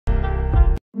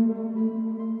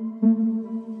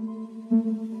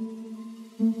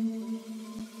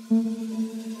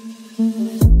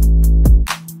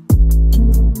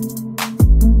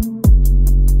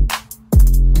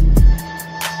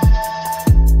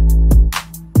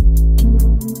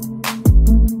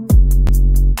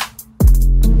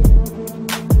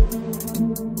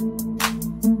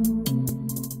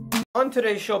On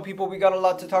today's show, people, we got a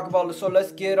lot to talk about, so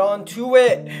let's get on to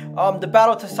it. The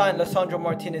battle to sign Lisandro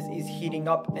Martinez is heating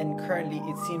up, and currently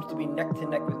it seems to be neck to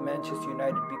neck with Manchester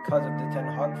United because of the Ten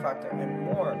Hag factor and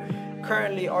more.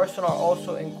 Currently, Arsenal are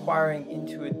also inquiring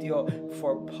into a deal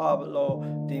for Pablo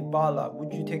Dybala.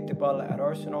 Would you take Dybala at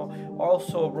Arsenal?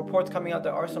 Also, reports coming out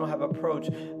that Arsenal have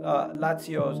approached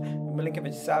Lazio's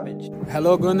Milinkovic-Savic.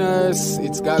 Hello, Gunners.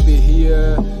 It's Gabi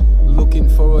here. Looking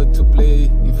forward to play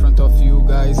in front of you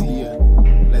guys here.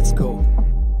 Let's go.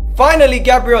 Finally,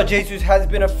 Gabriel Jesus has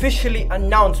been officially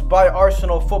announced by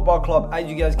Arsenal Football Club. As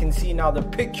you guys can see now, the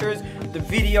pictures, the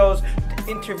videos,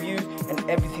 the interviews, and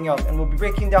everything else. And we'll be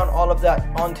breaking down all of that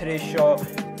on today's show.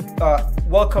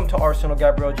 Welcome to Arsenal,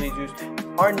 Gabriel Jesus,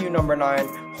 our new number 9.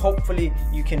 Hopefully,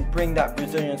 you can bring that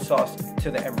Brazilian sauce to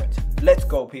the Emirates. Let's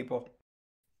go, people.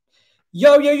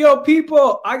 Yo,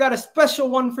 people, I got a special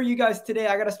one for you guys today.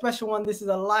 I got a special one. This is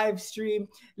a live stream.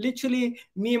 Literally,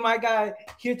 me and my guy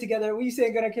here together. What you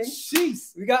saying, Gunnar King?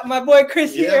 Jeez. We got my boy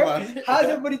Chris here. Man. How's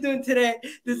everybody doing today?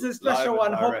 This is a special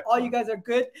one. Hope all you man. guys are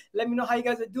good. Let me know how you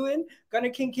guys are doing.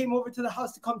 Gunnar King came over to the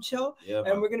house to come chill. Yeah,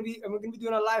 and we're gonna be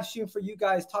doing a live stream for you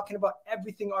guys, talking about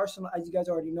everything Arsenal, as you guys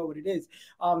already know what it is.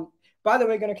 By the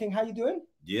way, Gunnar King, how you doing?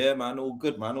 Yeah, man, all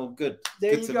good, man, all good.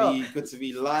 There you go. Good to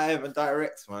be live and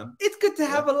direct, man. It's good to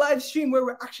have a live stream where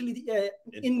we're actually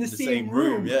in the same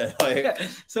room. Yeah.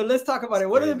 So let's talk about it.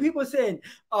 What are the people saying?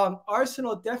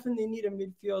 Arsenal definitely need a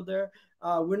midfielder.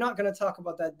 We're not going to talk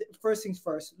about that. First things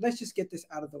first, let's just get this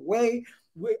out of the way.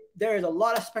 There is a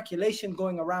lot of speculation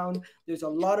going around. There's a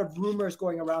lot of rumors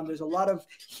going around. There's a lot of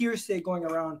hearsay going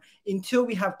around until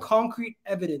we have concrete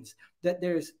evidence that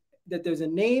there's a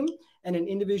name and an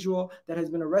individual that has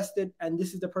been arrested, and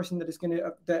this is the person that is going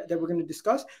to that we're going to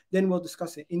discuss. Then we'll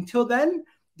discuss it. Until then,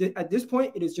 at this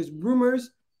point, it is just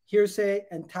rumors, hearsay,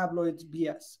 and tabloids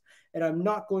BS. And I'm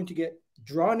not going to get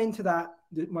drawn into that.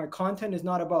 My content is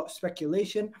not about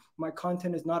speculation. My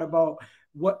content is not about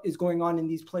what is going on in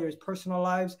these players' personal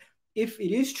lives. If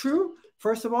it is true,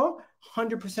 first of all,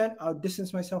 100%, I'll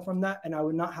distance myself from that, and I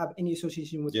would not have any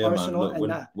association with Arsenal. Man,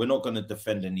 look, we're not going to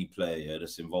defend any player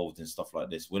that's involved in stuff like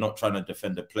this. We're not trying to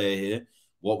defend a player here.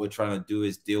 What we're trying to do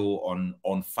is deal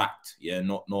on fact,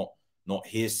 not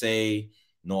hearsay,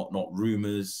 not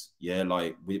rumors. Yeah,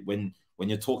 like when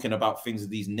you're talking about things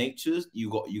of these natures, you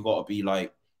got to be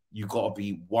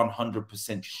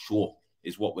 100% sure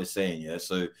is what we're saying. Yeah,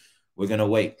 so we're gonna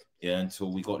wait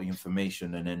until we got the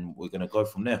information, and then we're gonna go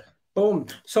from there. Boom.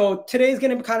 So today's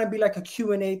going to kind of be like a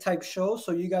Q&A type show.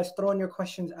 So you guys throw in your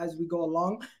questions as we go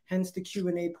along, hence the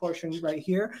Q&A portion right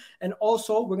here. And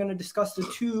also, we're going to discuss the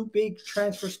two big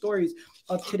transfer stories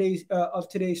of today's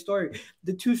story.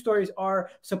 The two stories are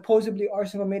supposedly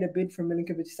Arsenal made a bid for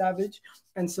Milinkovic-Savic,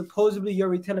 and supposedly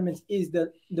Youri Tielemans is the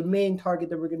main target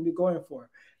that we're going to be going for.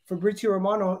 Fabrizio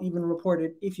Romano even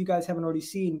reported, if you guys haven't already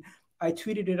seen, I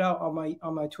tweeted it out on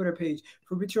my Twitter page.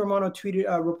 Fabrizio Romano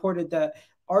reported that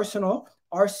Arsenal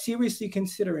are seriously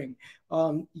considering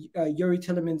Youri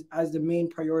Tielemans as the main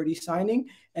priority signing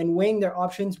and weighing their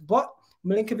options, but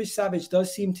Milinkovic-Savic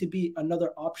does seem to be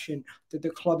another option that the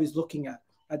club is looking at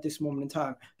this moment in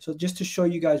time. So just to show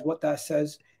you guys what that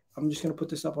says, I'm just going to put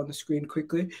this up on the screen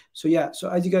quickly. So yeah, so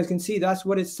as you guys can see, that's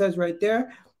what it says right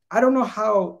there. I don't know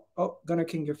how – oh, Gunnar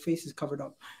King, your face is covered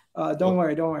up. Don't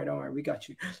worry. We got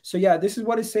you. So yeah, this is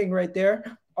what it's saying right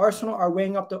there. Arsenal are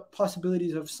weighing up the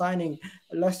possibilities of signing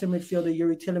Leicester midfielder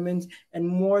Youri Tielemans and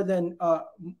more than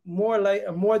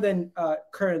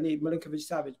currently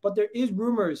Milinkovic-Savic. But there is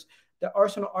rumors that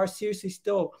Arsenal are seriously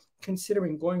still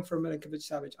considering going for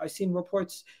Milinkovic-Savic. I seen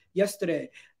reports yesterday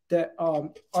that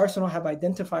Arsenal have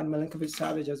identified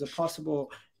Milinkovic-Savic as a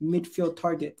possible midfield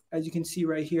target. As you can see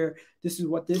right here, this is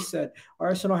what this said.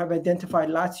 Arsenal have identified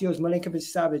Lazio's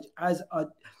Milinkovic-Savic as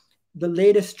the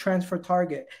latest transfer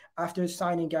target after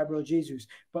signing Gabriel Jesus,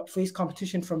 but face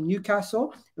competition from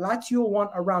Newcastle. Lazio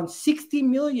want around 60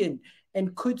 million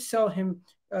and could sell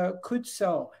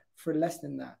for less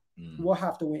than that. We'll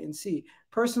have to wait and see.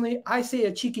 Personally, I say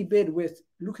a cheeky bid with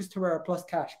Lucas Torreira plus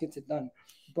cash gets it done.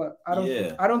 But I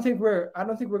don't think we're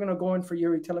gonna go in for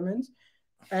Youri Tielemans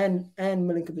and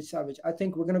Milinkovic-Savic. I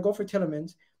think we're gonna go for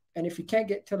Tielemans, and if we can't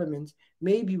get Tielemans,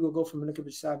 maybe we'll go for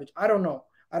Milinkovic-Savic. I don't know.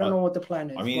 I don't know what the plan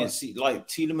is. I mean, it's like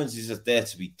Tielemans is just there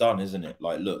to be done, isn't it?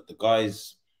 Like, look, the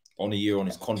guy's on a year on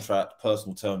his contract.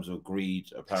 Personal terms are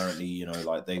agreed. Apparently, you know,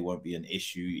 like they won't be an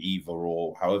issue either,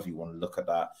 or however you want to look at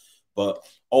that. But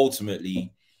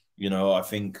ultimately, you know, I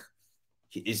think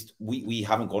we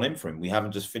haven't gone in for him. We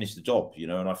haven't just finished the job, you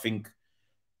know, and I think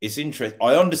it's interesting.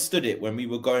 I understood it when we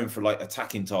were going for like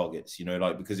attacking targets, you know,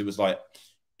 like because it was like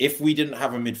if we didn't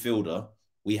have a midfielder,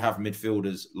 we have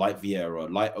midfielders like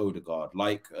Vieira, like Odegaard,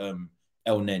 like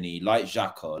El Neni, like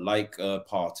Xhaka, like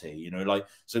Partey, you know, like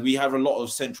so we have a lot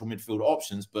of central midfield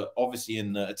options, but obviously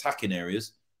in the attacking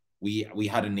areas, we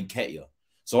had an Nketiah.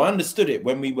 So I understood it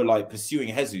when we were like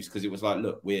pursuing Jesus because it was like,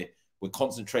 look, we're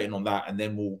concentrating on that, and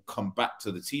then we'll come back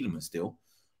to the Tielemans still.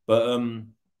 But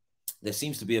there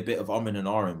seems to be a bit of and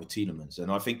ahhing with Tielemans,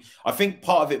 and I think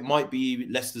part of it might be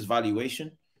Leicester's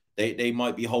valuation. They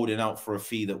might be holding out for a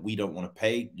fee that we don't want to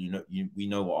pay. You know, we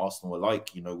know what Arsenal are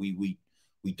like. You know, we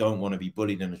don't want to be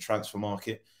bullied in the transfer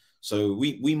market. So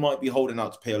we might be holding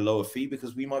out to pay a lower fee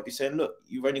because we might be saying, look,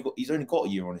 he's only got a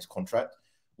year on his contract.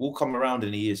 We'll come around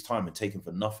in a year's time and take him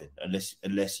for nothing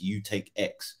unless you take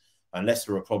X. And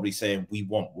Leicester are probably saying we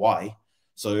want Y.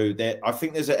 So I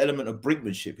think there's an element of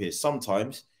brinkmanship here.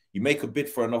 Sometimes you make a bid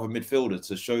for another midfielder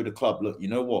to show the club, look, you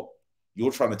know what?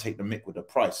 You're trying to take the mick with the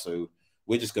price. So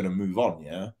we're just going to move on,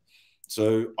 yeah?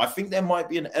 So I think there might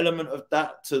be an element of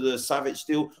that to the Savic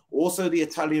deal. Also, the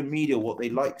Italian media, what they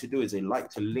like to do is they like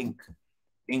to link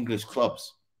English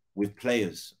clubs with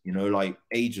players, you know, like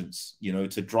agents, you know,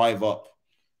 to drive up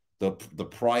the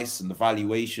price and the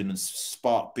valuation and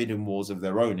spark bidding wars of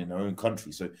their own in their own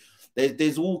country. So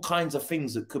there's all kinds of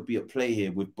things that could be at play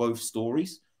here with both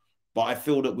stories. But I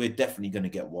feel that we're definitely going to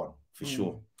get one for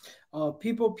sure.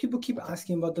 People keep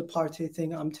asking about the Partey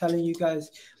thing. I'm telling you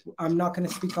guys, I'm not going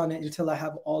to speak on it until I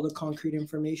have all the concrete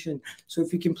information. So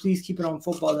if you can please keep it on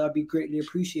football, that'd be greatly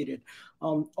appreciated.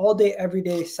 All day, every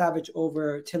day, Savic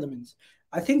over Tielemans.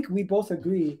 I think we both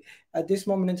agree at this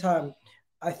moment in time.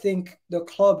 I think the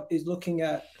club is looking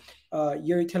at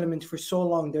Yuri Tielemans for so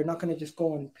long, they're not going to just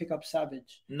go and pick up Savic.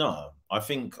 No, I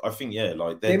think yeah,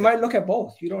 like they might look at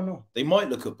both. You don't know. They might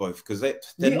look at both because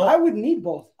they're not. I would need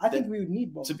both. I think we would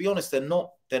need both. To be honest, they're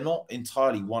not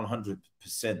entirely 100%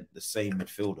 the same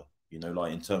midfielder. You know,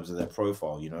 like in terms of their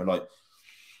profile. You know, like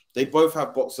they both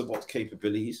have box-to-box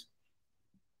capabilities,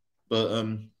 but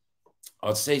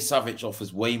I'd say Savic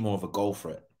offers way more of a goal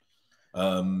threat.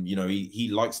 You know, he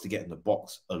likes to get in the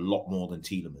box a lot more than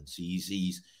Tielemans.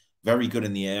 He's very good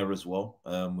in the air as well,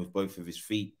 with both of his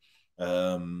feet.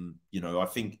 You know, I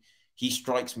think he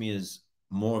strikes me as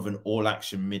more of an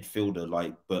all-action midfielder,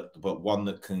 like, but one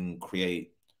that can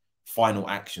create final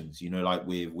actions. You know, like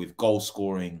with goal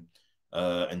scoring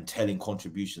and telling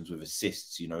contributions with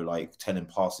assists. You know, like telling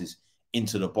passes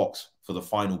into the box for the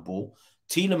final ball.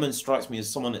 Tielemans strikes me as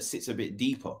someone that sits a bit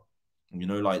deeper. You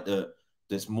know, like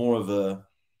there's more of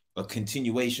a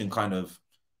continuation kind of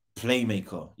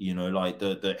playmaker, you know, like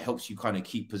that helps you kind of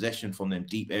keep possession from them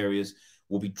deep areas.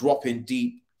 Will be dropping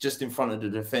deep just in front of the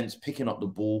defense, picking up the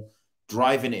ball,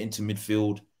 driving it into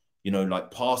midfield, you know,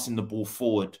 like passing the ball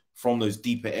forward from those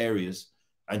deeper areas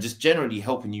and just generally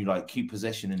helping you like keep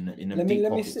possession in the deep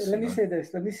pockets. Let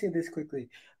me say this quickly.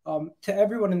 To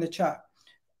everyone in the chat,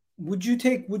 would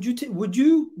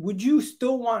you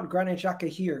still want Granit Xhaka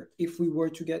here if we were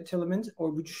to get Tielemans,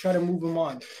 or would you try to move him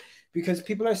on? Because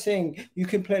people are saying you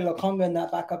can play Lokonga in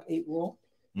that backup 8 role.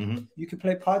 You can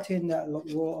play Partey in that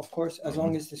role, of course, as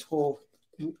long as this whole.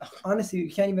 Honestly,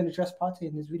 you can't even address Partey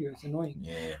in this video. It's annoying.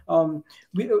 Yeah.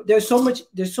 There's so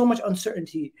much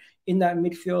uncertainty in that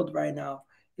midfield right now,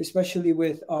 especially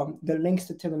with the links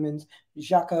to Tielemans,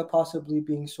 Xhaka possibly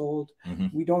being sold.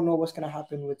 We don't know what's going to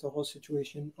happen with the whole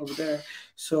situation over there.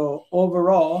 So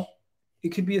overall, it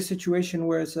could be a situation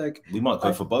where it's like we might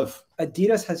go for both.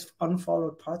 Adidas has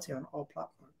unfollowed Partey on all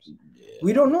platforms. Yeah.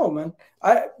 We don't know, man.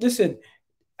 Listen.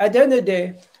 At the end of the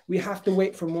day, we have to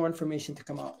wait for more information to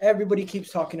come out. Everybody keeps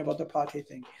talking about the Partey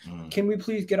thing. Can we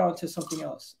please get on to something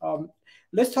else?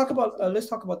 Let's talk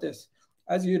about this.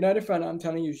 As a United fan, I'm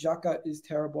telling you, Xhaka is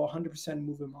terrible. 100%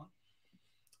 move him on.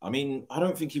 I mean, I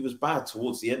don't think he was bad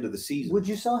towards the end of the season. Would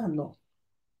you sell him though?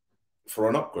 For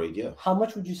an upgrade, yeah. How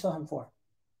much would you sell him for?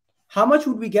 How much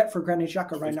would we get for Granit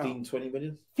Xhaka right now? 20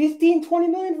 million? 20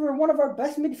 million for one of our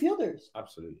best midfielders.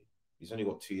 Absolutely. He's only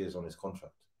got 2 years on his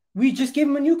contract. We just gave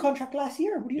him a new contract last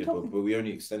year. What are you talking about? But we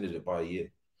only extended it by a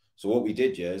year. So what we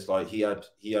did, is like he had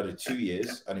a 2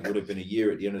 years and it would have been a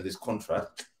year at the end of this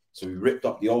contract. So we ripped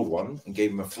up the old one and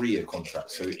gave him a 3-year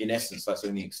contract. So in essence, that's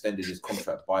only extended his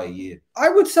contract by a year. I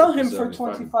would sell him for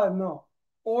 25 mil.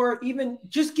 Or even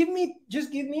just give me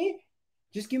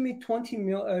 20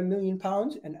 million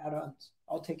pounds and add-ons.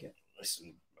 I'll take it.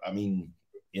 Listen, I mean,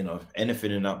 you know,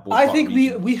 anything in that ballpark I think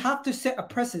region. we have to set a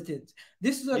precedent.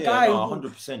 This is a guy no,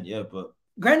 100%, yeah, but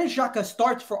Granit Xhaka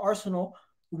starts for Arsenal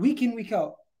week in, week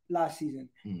out last season.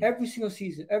 Every single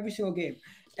season, every single game.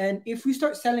 And if we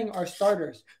start selling our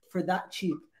starters for that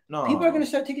cheap, people are going to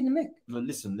start taking the mick.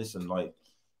 Listen, like,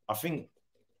 I think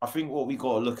what we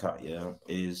got to look at, yeah,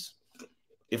 is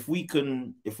if we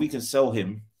can sell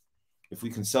him, if we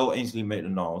can sell Ainsley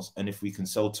Maitland-Niles, and if we can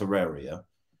sell Torreira, yeah.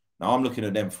 Now I'm looking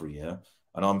at them three, yeah,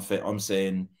 and I'm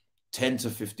saying 10 to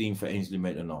 15 for Ainsley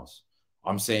Maitland-Niles.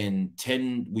 I'm saying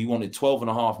 10. We wanted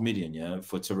 12.5 million, yeah,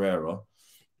 for Torreira,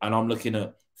 and I'm looking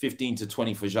at 15 to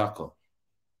 20 for Xhaka.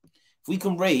 If we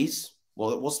can raise,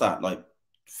 well, what's that, like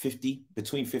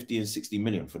between 50 and 60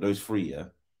 million for those three, yeah,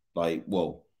 like,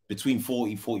 well, between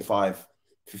 40, 45,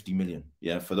 50 million,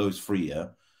 yeah, for those three, yeah.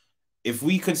 If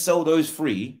we can sell those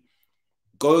three,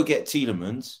 go get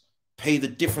Tielemans, pay the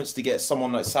difference to get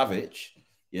someone like Savic,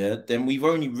 yeah, then we've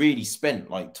only really spent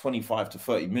like 25 to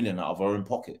 30 million out of our own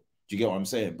pocket. Do you get what I'm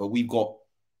saying? But we've got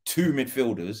 2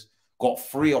 midfielders, got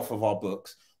 3 off of our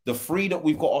books. The 3 that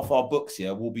we've got off our books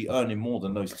here will be earning more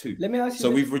than those 2. Let me ask you.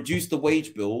 So we've reduced the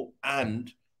wage bill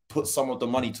and put some of the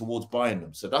money towards buying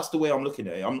them. So that's the way I'm looking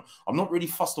at it. I'm not really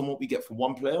fussed on what we get for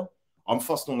one player. I'm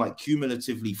fussed on, like,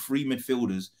 cumulatively 3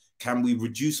 midfielders. Can we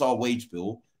reduce our wage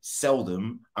bill, sell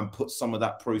them, and put some of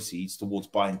that proceeds towards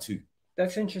buying 2?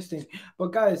 That's interesting.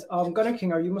 But guys, Gunner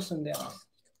King, are you Muslim there?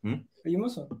 Are you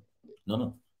Muslim?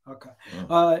 No. Okay.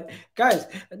 Guys,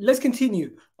 let's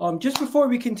continue. Just before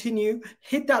we continue,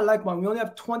 hit that like button. We only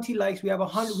have 20 likes. We have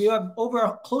 100. We have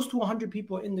over close to 100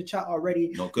 people in the chat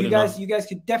already. Not good enough. You guys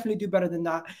could definitely do better than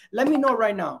that. Let me know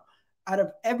right now, out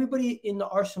of everybody in the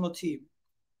Arsenal team,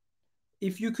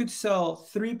 if you could sell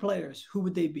 3 players, who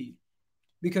would they be?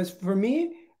 Because for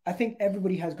me, I think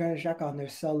everybody has Granit Xhaka on their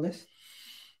sell list.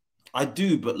 I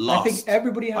do, but last. I think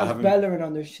everybody has Bellerin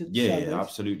on their sell list. Yeah,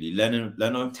 absolutely. Leno.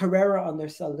 Torreira on their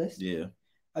sell list. Yeah.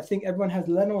 I think everyone has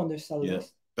Leno on their sell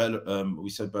list. We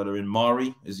said Bellerin.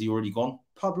 Mari, is he already gone?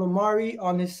 Pablo Mari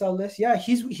on his sell list. Yeah,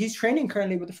 he's training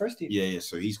currently with the first team. Yeah,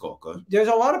 so he's got to go. There's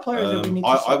a lot of players that we need to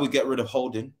sell. I would get rid of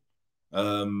Holding.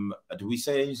 Do we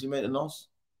say Ainsley Maitland-Niles?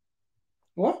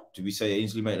 What? Do we say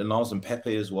Ainsley Maitland-Niles and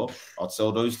Pepe as well? I'd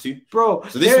sell those 2. Bro.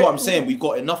 So this is what I'm saying. We've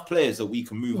got enough players that we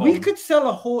can move on. We could sell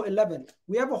a whole 11.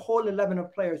 We have a whole 11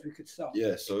 of players we could sell.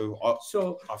 Yeah, so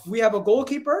we have a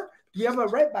goalkeeper. We have a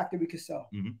right back that we could sell.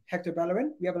 Hector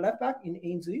Bellerin. We have a left back in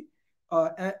Ainsley.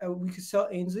 We could sell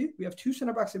Ainsley. We have 2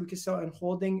 center backs that we could sell in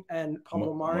Holding and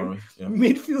Pablo Mari. Yeah.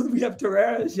 Midfield, we have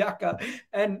Torreira, Xhaka,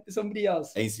 and somebody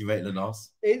else. Ainsley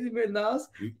Maitland-Niles.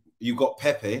 You got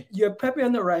Pepe. You have Pepe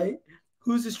on the right.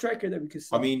 Who's the striker that we could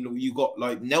sell? I mean, you got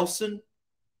like Nelson.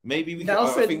 Maybe we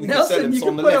Nelson, I think we can sell him you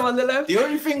can put him on the left. The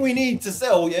only thing we need to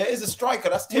sell, is a striker.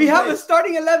 That's 10 We have players. A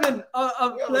starting 11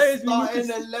 of players. Starting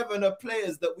 11 of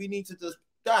players that we need to just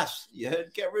dash. Yeah,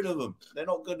 get rid of them. They're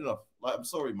not good enough. Like, I'm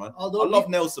sorry, man. Although I love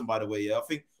Nelson, by the way. Yeah,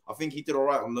 I think he did all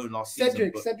right on loan last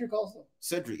season. Cedric also.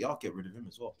 Cedric, I'll get rid of him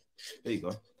as well. There you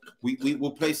go.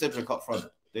 We'll play Cedric up front.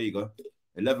 There you go.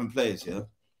 11 players. Yeah.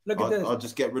 Look at this. I'll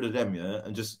just get rid of them. Yeah,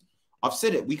 and just. I've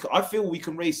said it. I feel we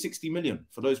can raise 60 million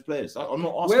for those players. I'm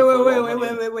not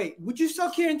asking. Wait. Would you sell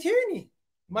Kieran Tierney?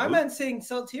 My man's saying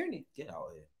sell Tierney. Get out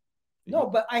of here. No,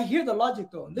 but I hear the logic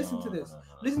though. Listen to this.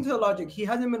 Listen to the logic. He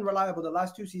hasn't been reliable the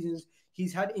last 2 seasons.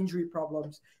 He's had injury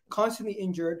problems, constantly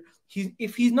injured.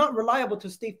 If he's not reliable to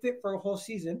stay fit for a whole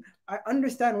season, I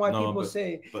understand why people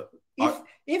say.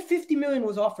 If 50 million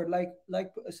was offered, like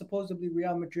supposedly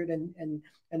Real Madrid and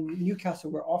Newcastle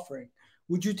were offering.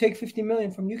 Would you take 50 million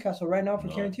from Newcastle right now for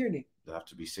Kieran Tierney? It'd have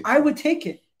to be 60. I would take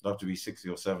it. It'd have to be 60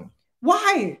 or 70.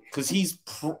 Why? Because he's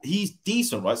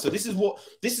decent, right? So this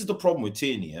is the problem with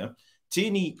Tierney, yeah?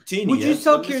 Tierney. Would you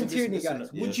sell Kieran Tierney, guys?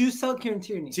 Yeah. Would you sell Kieran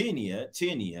Tierney?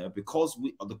 Tierney, because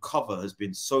the cover has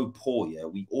been so poor, yeah,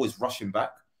 we always rush him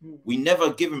back. We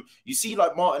never give him. You see,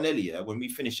 like Martinelli, yeah, when we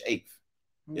finished 8th,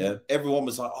 yeah, everyone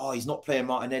was like, oh, he's not playing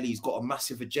Martinelli. He's got a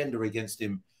massive agenda against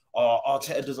him.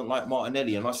 Arteta doesn't like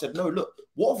Martinelli. And I said, no, look,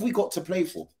 what have we got to play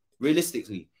for?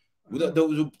 Realistically,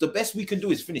 the best we can do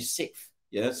is finish 6th.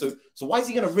 Yeah. So why is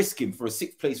he going to risk him for a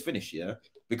 6th place finish? Yeah.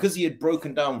 Because he had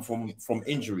broken down from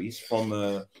injuries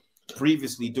from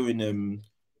previously doing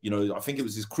I think it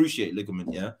was his cruciate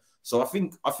ligament. Yeah. So I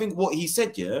think what he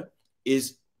said, yeah,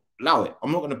 is allow it.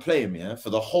 I'm not going to play him, yeah, for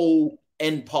the whole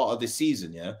end part of this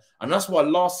season. Yeah. And that's why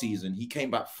last season he came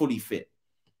back fully fit.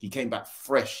 He came back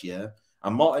fresh. Yeah.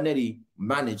 And Martinelli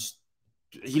managed.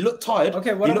 He looked tired.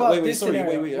 Okay, what about this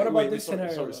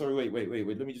scenario? Sorry,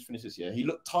 wait. Let me just finish this. Yeah, he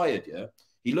looked tired. Yeah,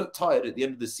 he looked tired at the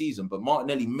end of the season. But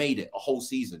Martinelli made it a whole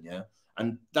season. Yeah,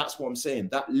 And that's what I'm saying.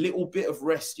 That little bit of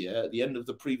rest, yeah, at the end of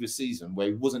the previous season where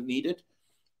he wasn't needed,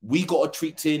 we got to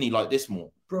treat Tierney like this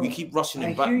more. Bro, we keep rushing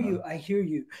him back. I hear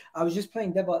you. I was just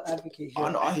playing devil advocate here.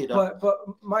 I hear that. But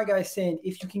my guy's saying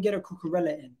if you can get a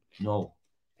Cucurella in. No.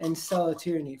 And sell a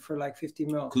Tierney for like 50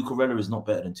 mil. Cucurella is not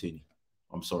better than Tierney.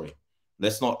 I'm sorry.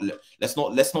 Let's not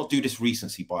do this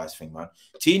recency bias thing, man.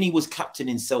 Tierney was captain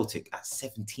in Celtic at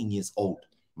 17 years old.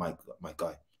 My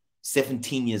guy.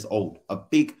 17 years old. A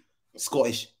big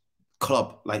Scottish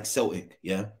club like Celtic,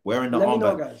 yeah, wearing the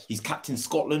armband. He's captain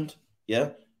Scotland,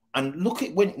 yeah. And look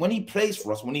at when he plays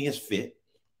for us, when he is fit,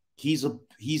 he's a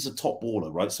top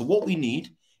baller, right? So what we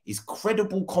need is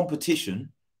credible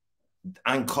competition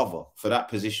and cover for that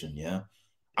position, yeah.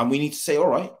 And we need to say, all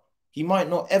right, he might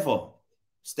not ever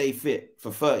stay fit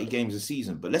for 30 games a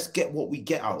season, but let's get what we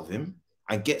get out of him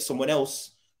and get someone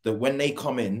else that when they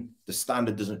come in, the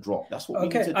standard doesn't drop. That's what we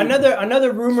need to do.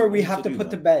 Another rumor we have to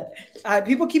put to bed.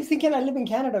 People keep thinking I live in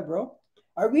Canada, bro.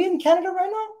 Are we in Canada right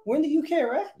now? We're in the UK,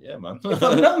 right? Yeah, man. If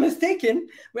I'm not mistaken,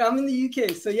 I'm in the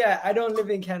UK. So yeah, I don't live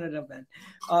in Canada, man.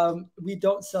 We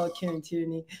don't sell Kieran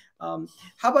Tierney. How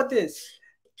about this?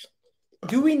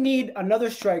 Do we need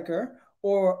another striker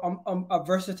or a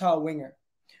versatile winger?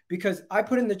 Because I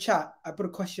put a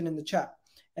question in the chat.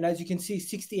 And as you can see,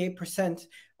 68%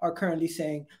 are currently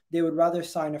saying they would rather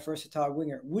sign a versatile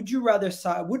winger. Would you rather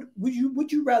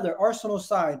Arsenal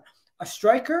sign a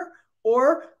striker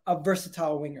or a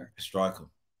versatile winger? A striker.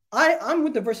 I'm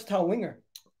with the versatile winger.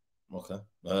 Okay.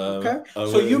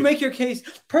 So you make your case.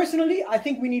 Personally, I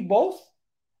think we need both.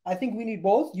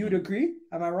 You'd agree?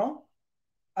 Am I wrong?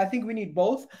 I think we need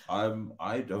both. I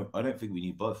don't think we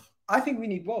need both. I think we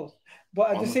need both.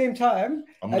 But at the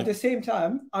same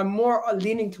time, I'm more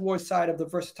leaning towards side of the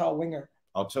versatile winger.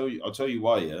 I'll tell you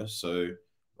why, yeah. So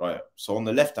on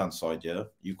the left-hand side, yeah,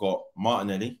 you've got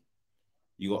Martinelli,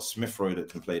 you got Smith Rowe that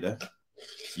can play there,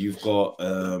 you've got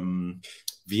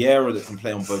Vieira that can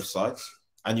play on both sides,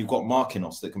 and you've got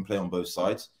Marquinhos that can play on both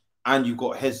sides, and you've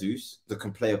got Jesus that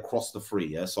can play across the three,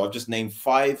 yeah. So I've just named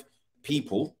 5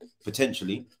 people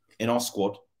potentially in our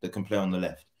squad that can play on the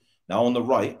left. Now on the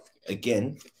right,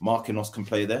 again, Marquinhos can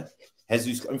play there.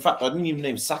 Jesus, in fact, I didn't even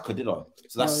name Saka, did I?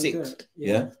 So that's 6.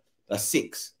 Yeah. That's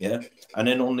 6. Yeah. And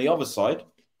then on the other side,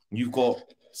 you've got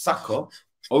Saka,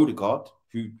 Odegaard,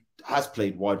 who has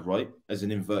played wide right as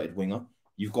an inverted winger.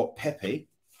 You've got Pepe.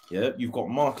 Yeah. You've got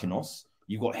Marquinhos.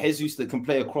 You've got Jesus that can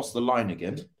play across the line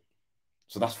again.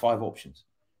 So that's 5 options.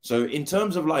 So in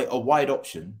terms of like a wide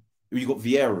option, you've got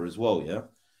Vieira as well. Yeah.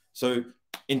 So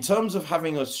in terms of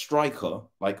having a striker,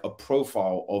 like a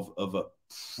profile of a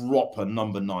proper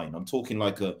number 9, I'm talking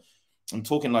like a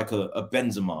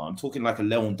Benzema, I'm talking like a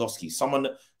Lewandowski,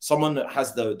 someone that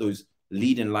has those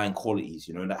leading line qualities,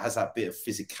 you know, that has that bit of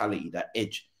physicality, that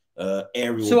edge,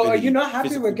 aerial. So ability, are you not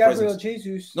happy with Gabriel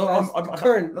Jesus? No,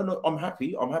 I'm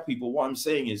happy. But what I'm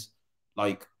saying is,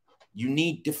 like, you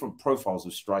need different profiles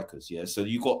of strikers. Yeah. So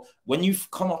when you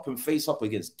come up and face up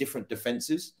against different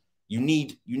defenses, you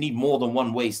need more than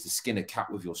one ways to skin a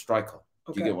cat with your striker.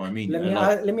 Do you get what I mean?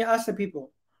 Let me ask the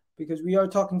people, because we are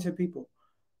talking to people.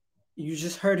 You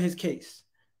just heard his case.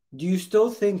 Do you still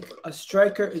think a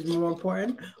striker is more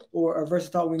important or a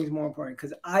versatile wing is more important?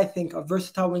 Because I think a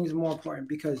versatile wing is more important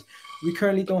because we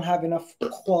currently don't have enough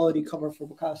quality cover for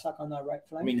Bukayo Saka on that right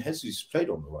flank. I mean, Jesus played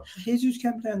on the right. Jesus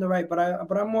can play on the right, but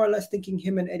I'm more or less thinking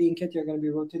him and Eddie Nketiah are going to be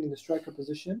rotating the striker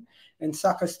position, and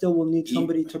Saka still will need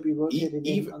somebody to be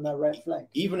rotating on that right flank.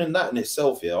 Even in that in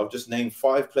itself, yeah, I've just named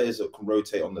 5 players that can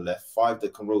rotate on the left, 5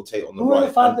 that can rotate on the right. Who are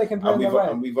the 5 that can play on the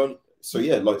right? And we've only, so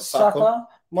yeah, like Saka,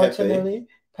 Martinelli.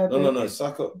 Pepe. No,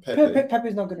 Saka, Pepe.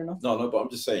 Pepe's not good enough. No, but I'm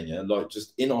just saying, yeah, like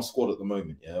just in our squad at the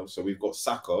moment, yeah. So we've got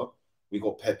Saka, we've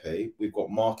got Pepe, we've got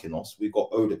Marquinhos, we've got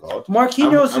Odegaard.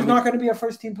 Marquinhos is not going to be a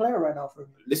first-team player right now for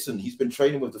me. Listen, he's been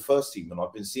training with the first team, and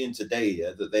I've been seeing today,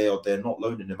 yeah, that they're not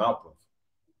loaning him out, bro.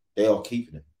 They are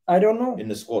keeping him. I don't know. In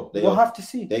the squad. We'll have to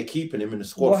see. They're keeping him in the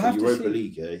squad for Europa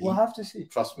League, yeah. We'll have to see.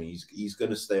 Trust me, he's going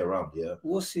to stay around, yeah.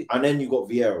 We'll see. And then you got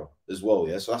Vieira as well,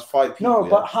 yeah. So that's 5 people. No,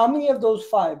 but how many of those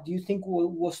 5 do you think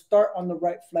will start on the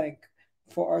right flank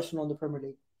for Arsenal in the Premier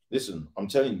League? Listen, I'm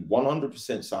telling you,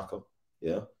 100% Saka,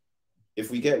 yeah. If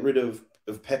we get rid of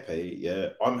Pepe, yeah,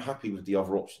 I'm happy with the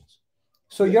other options.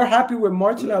 So you're happy with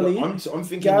Martinelli, I'm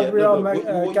thinking,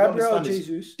 Gabriel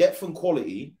Jesus. Depth and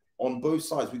quality. On both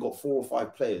sides, we've got 4 or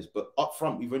 5 players, but up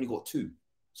front, we've only got 2.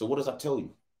 So what does that tell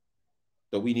you?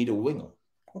 That we need a winger.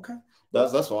 Okay.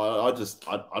 That's why I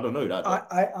don't know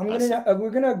that. We're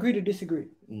gonna agree to disagree.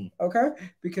 Okay?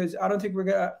 Because I don't think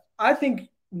I think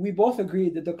we both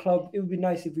agree that the club, it would be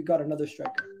nice if we got another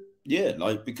striker. Yeah,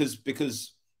 like because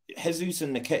Jesus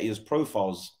and Nketiah's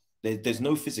profiles There's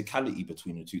no physicality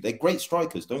between the two. They're great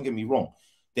strikers, don't get me wrong.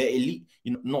 They're elite,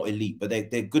 not elite, but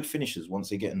they're good finishers once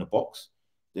they get in the box.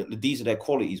 These are their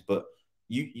qualities, but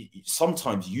you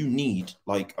sometimes you need,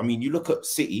 like, I mean, you look at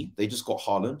City, they just got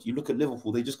Haaland. You look at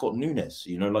Liverpool, they just got Nunes.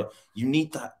 Like, you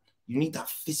need that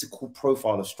physical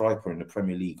profile of striker in the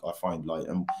Premier League, I find, like,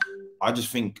 and I just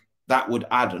think that would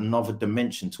add another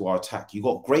dimension to our attack. You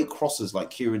got great crossers like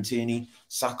Kieran Tierney,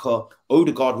 Saka,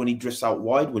 Odegaard when he drifts out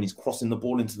wide, when he's crossing the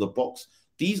ball into the box.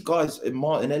 These guys,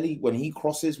 Martinelli, when he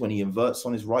crosses, when he inverts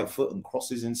on his right foot and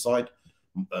crosses inside,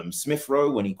 Smith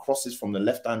Rowe, when he crosses from the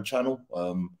left-hand channel,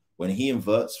 when he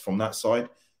inverts from that side.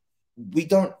 We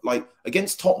don't, like,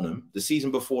 against Tottenham, the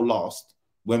season before last,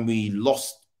 when we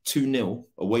lost 2-0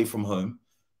 away from home,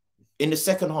 in the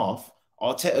second half,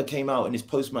 Arteta came out in his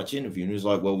post-match interview and was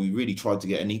like, well, we really tried to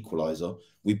get an equaliser.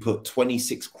 We put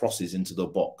 26 crosses into the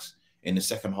box in the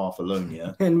second half alone,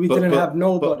 yeah? And we didn't have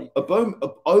nobody. But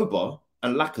Oba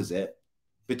and Lacazette,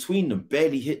 between them,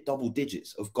 barely hit double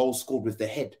digits of goals scored with their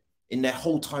head in their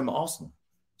whole time at Arsenal.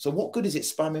 So what good is it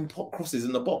spamming pop crosses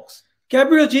in the box?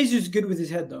 Gabriel Jesus is good with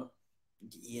his head, though.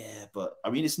 Yeah, but,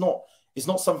 I mean, it's not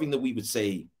something that we would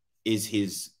say is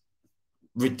his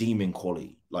redeeming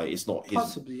quality. Like, it's not his.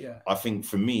 Possibly, yeah. I think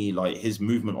for me, like, his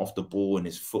movement off the ball and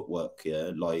his footwork,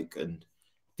 yeah, like, and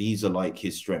these are like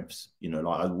his strengths.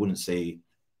 Like, I wouldn't say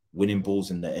winning balls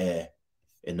in the air,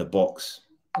 in the box,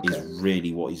 is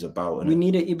really what he's about. We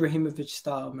need an Ibrahimovic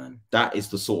style, man. That is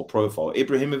the sort of profile.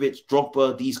 Ibrahimovic,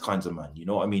 Drogba, these kinds of man. You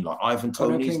know what I mean? Like Ivan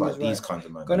Toney's, like these kinds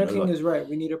of man. Gunnar King is right.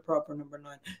 We need a proper number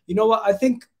 9. You know what? I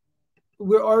think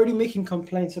we're already making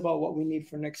complaints about what we need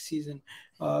for next season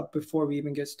before we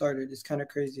even get started. It's kind of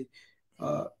crazy.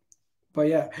 But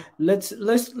yeah, let's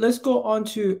go on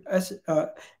to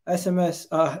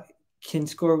SMS. Can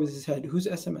score with his head. Who's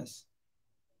SMS?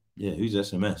 Yeah, who's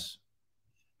SMS?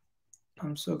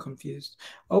 I'm so confused.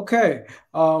 Okay,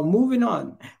 moving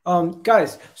on.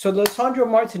 Guys, so the Lisandro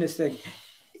Martinez thing.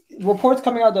 Reports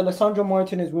coming out that Lisandro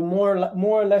Martinez will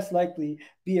more or less likely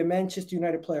be a Manchester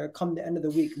United player come the end of the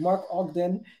week. Mark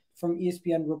Ogden from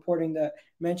ESPN reporting that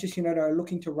Manchester United are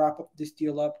looking to wrap up this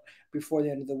deal up before the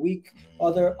end of the week.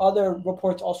 Other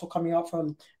reports also coming out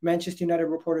from Manchester United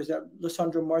reporters that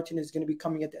Lisandro Martinez is going to be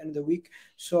coming at the end of the week.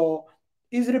 So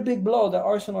is it a big blow that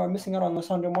Arsenal are missing out on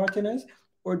Lisandro Martinez?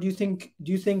 Or do you think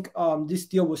this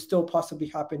deal will still possibly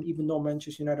happen even though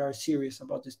Manchester United are serious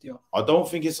about this deal? I don't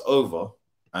think it's over.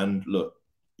 And look,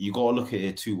 you got to look at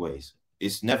it 2 ways.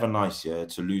 It's never nice, yeah,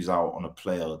 to lose out on a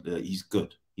player. He's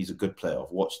good. He's a good player.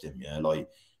 I've watched him, yeah, like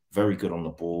very good on the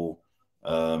ball,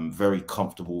 very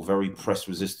comfortable, very press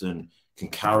resistant, can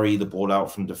carry the ball out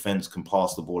from defense, can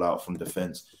pass the ball out from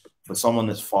defense. For someone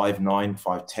that's 5'9",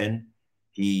 5'10",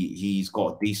 he's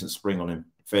got a decent spring on him,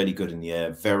 fairly good in the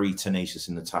air, very tenacious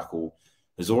in the tackle.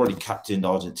 Has already captained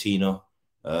Argentina,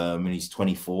 and he's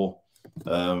 24.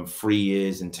 3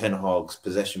 years in Ten Hag's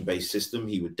possession-based system.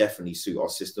 He would definitely suit our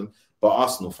system. But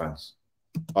Arsenal fans,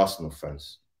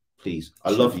 please,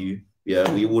 I love you.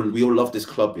 Yeah, we all love this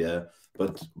club, yeah.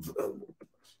 But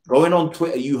going on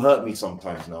Twitter, you hurt me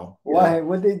sometimes now. Why? Yeah?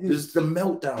 What they do? There's the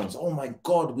meltdowns. Oh my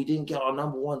God, we didn't get our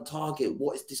 #1 target.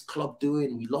 What is this club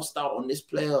doing? We lost out on this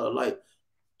player. Like,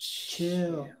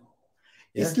 chill.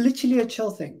 Yeah. It's literally a chill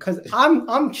thing. Because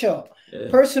I'm chill. Yeah.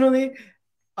 Personally,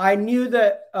 I knew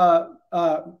that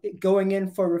going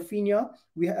in for Rafinha,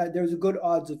 there was a good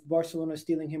odds of Barcelona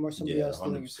stealing him or somebody else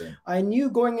stealing 100%. Him. I knew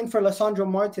going in for Lisandro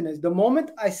Martinez, the moment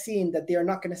I seen that they are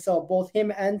not going to sell both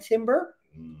him and Timber,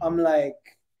 I'm like,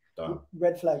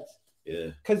 red flags.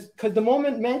 Yeah. Because the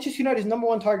moment Manchester United's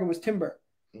 #1 target was Timber,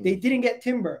 they didn't get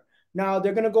Timber. Now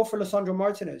they're going to go for Lisandro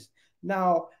Martinez.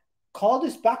 Now, call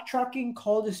this backtracking,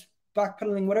 call this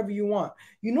backpedaling, whatever you want.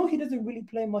 You know he doesn't really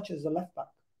play much as a left back.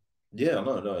 Yeah,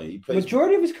 no. He plays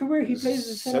majority of his career. He plays as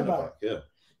a center back. Yeah.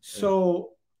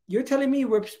 So you're telling me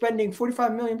we're spending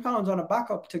 £45 million on a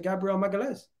backup to Gabriel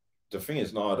Magalhaes? The thing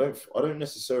is, no, I don't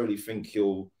necessarily think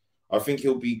he'll. I think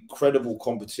he'll be credible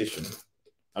competition,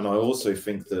 and I also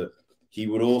think that he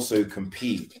would also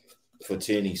compete for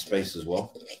Tierney's space as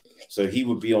well. So he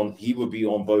would be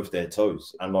on both their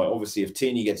toes. And like obviously, if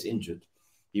Tierney gets injured,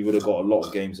 he would have got a lot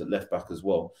of games at left back as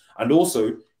well. And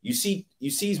also, you see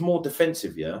he's more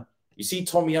defensive, yeah. You see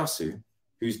Tomiyasu,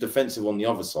 who's defensive on the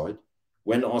other side,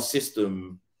 when our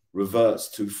system reverts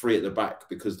to 3 at the back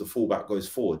because the fullback goes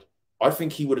forward. I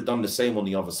think he would have done the same on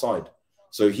the other side.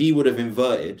 So he would have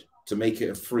inverted to make it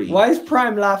a 3. Why is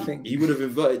Prime laughing? He would have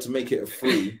inverted to make it a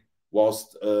 3,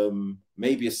 whilst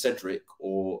maybe a Cedric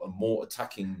or a more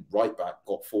attacking right back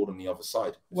got forward on the other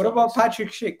side. What about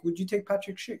Patrick Schick? Would you take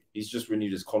Patrick Schick? He's just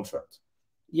renewed his contract.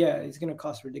 Yeah, it's going to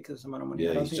cost ridiculous amount of money.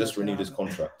 Yeah, he's just renewed his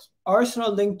contract.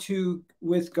 Arsenal linked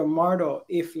with Gamardo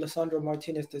if Lisandro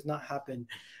Martinez does not happen.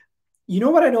 You know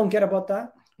what I don't get about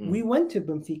that? We went to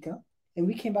Benfica and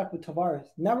we came back with Tavares.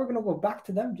 Now we're going to go back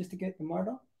to them just to get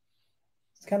Gamardo.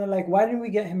 It's kind of like, why didn't we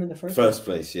get him in the first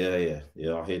place? Yeah.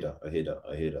 I hear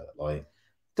that. Like,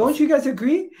 don't you guys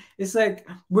agree? It's like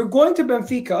we're going to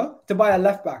Benfica to buy a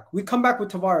left back. We come back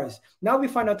with Tavares. Now we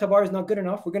find out Tavares is not good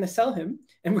enough. We're going to sell him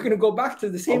and we're going to go back to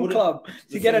the same club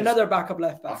to get another backup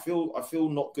left back. I feel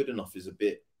not good enough is a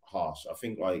bit harsh. I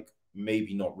think like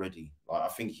maybe not ready. Like I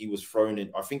think he was thrown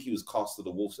in. I think he was cast to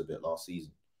the wolves a bit last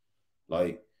season.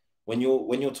 Like when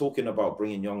you're talking about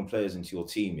bringing young players into your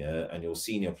team, yeah, and your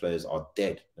senior players are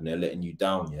dead and they're letting you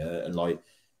down, yeah, and like.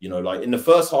 You know, like in the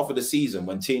first half of the season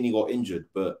when Tierney got injured,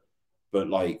 but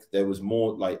like there was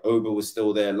more, like Oba was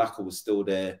still there, Laka was still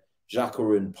there,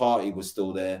 Xhaka and Partey was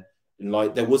still there. And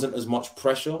like there wasn't as much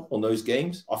pressure on those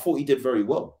games. I thought he did very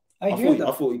well. I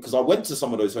thought because I went to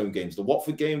some of those home games, the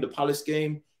Watford game, the Palace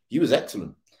game, he was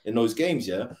excellent in those games,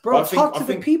 yeah. Bro, talk to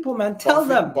the people, man. Tell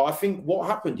them. But I think what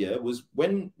happened, yeah, was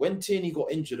when Tierney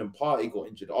got injured and Partey got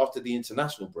injured after the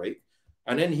international break.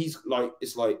 And then he's like,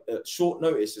 it's like at short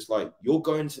notice, it's like you're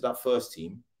going to that first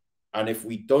team. And if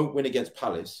we don't win against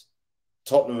Palace,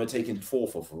 Tottenham are taking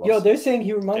fourth off of us. Yo, they're saying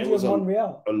he reminds you of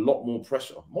Monreal. A lot more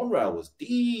pressure. Monreal was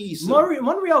decent.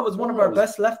 Monreal was one of our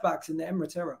best left backs in the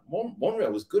Emirates era.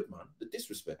 Monreal was good, man. The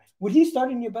disrespect. Would he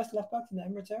start in your best left backs in the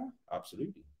Emirates era?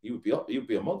 Absolutely. He would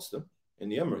be amongst them in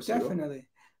the Emirates. Definitely.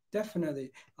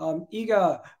 Definitely.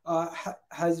 Iga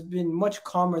has been much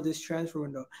calmer this transfer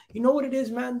window. You know what it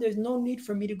is, man? There's no need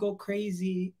for me to go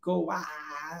crazy,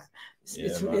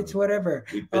 it's whatever.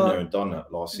 We've been there and done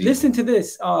that last season. Listen to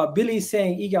this. Billy's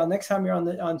saying, Iga, next time you're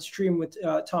on stream with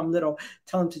Tom Little,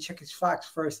 tell him to check his facts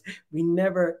first. We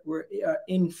never were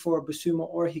in for Basuma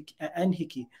or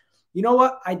Hickey. You know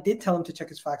what? I did tell him to check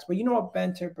his facts, but you know what?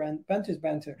 Banter's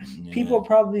banter. Yeah.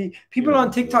 People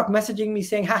on TikTok messaging me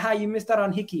saying, haha, you missed out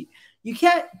on Hickey. You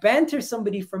can't banter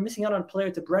somebody for missing out on a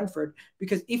player to Brentford,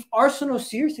 because if Arsenal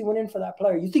seriously went in for that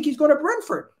player, you think he's going to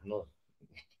Brentford? No,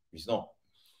 he's not.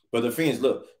 But the thing is,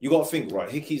 look, you got to think,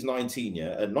 right, Hickey's 19,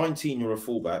 yeah? At 19, you're a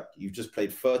fullback. You've just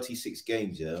played 36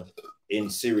 games, yeah, in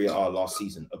Serie A last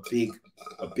season.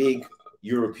 A big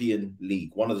European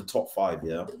league, one of the top 5,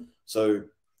 yeah? So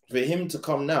for him to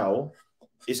come now,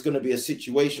 it's going to be a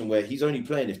situation where he's only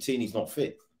playing if Tierney's not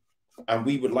fit. And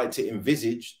we would like to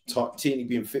envisage Tierney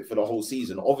being fit for the whole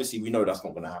season. Obviously, we know that's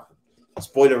not going to happen.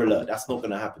 Spoiler alert, that's not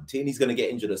going to happen. Tierney's going to get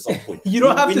injured at some point. You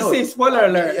don't have to say spoiler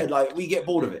alert. Yeah, like we get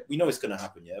bored of it. We know it's going to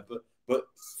happen, yeah. But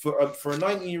for a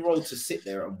 19-year-old to sit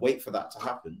there and wait for that to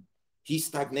happen, he's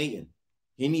stagnating.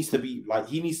 He needs to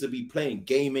be playing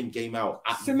game in, game out.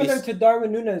 Similar to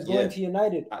Darwin Núñez going to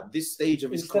United at this stage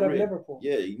of his career. Instead of Liverpool.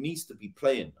 Yeah, he needs to be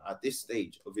playing at this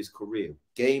stage of his career,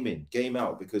 game in, game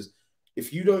out. Because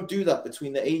if you don't do that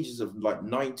between the ages of like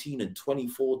 19 and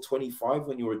 24, 25,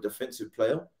 when you're a defensive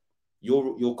player,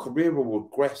 your career will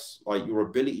regress. Like your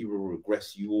ability will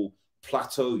regress. You will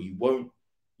plateau. You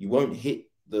won't hit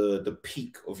the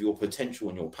peak of your potential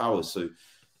and your powers. So,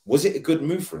 was it a good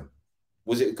move for him?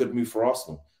 Was it a good move for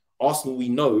Arsenal? Arsenal, we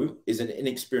know, is an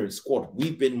inexperienced squad.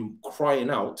 We've been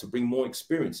crying out to bring more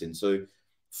experience in. So,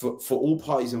 for all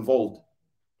parties involved,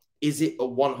 is it a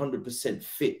 100%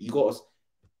 fit? You got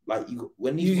to,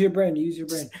 use your brain.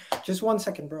 Just 1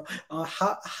 second, bro.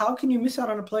 How can you miss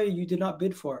out on a player you did not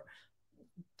bid for?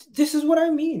 This is what I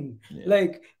mean. Yeah.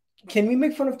 Like, can we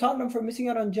make fun of Tottenham for missing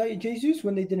out on Jesus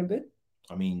when they didn't bid?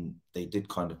 I mean, they did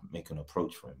kind of make an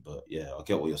approach for him, but yeah, I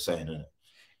get what you're saying, innit?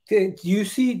 Do you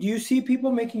see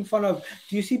people making fun of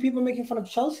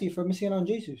Chelsea for missing out on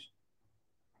Jesus?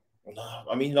 No,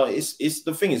 I mean, like it's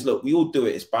the thing is, look, we all do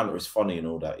it. It's banter, it's funny and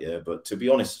all that, yeah. But to be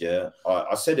honest, yeah,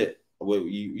 I said it.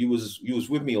 You was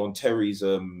with me on Terry's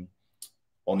on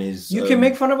his. You can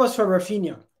make fun of us for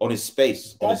Rafinha on his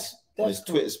space on his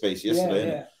Twitter space yesterday.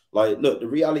 Yeah. Like, look, the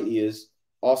reality is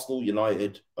Arsenal,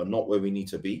 United are not where we need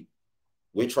to be.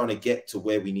 We're trying to get to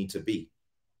where we need to be.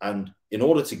 And in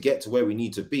order to get to where we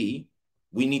need to be,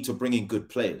 we need to bring in good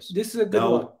players. This is a good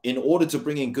one. In order to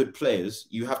bring in good players,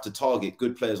 you have to target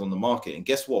good players on the market. And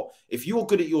guess what? If you're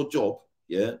good at your job,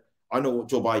 yeah, I know what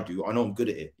job I do. I know I'm good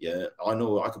at it, yeah. I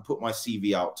know I could put my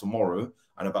CV out tomorrow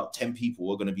and about 10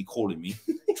 people are going to be calling me,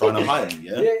 trying to hire me,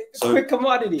 yeah? So quick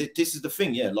commodity. This is the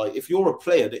thing, yeah. Like, if you're a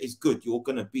player that is good, you're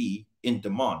going to be in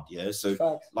demand, yeah? So,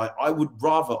 Facts. Like, I would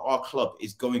rather our club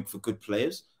is going for good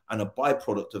players, and a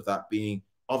byproduct of that being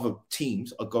other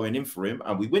teams are going in for him,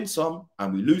 and we win some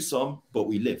and we lose some, but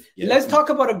we live. Yeah? Let's talk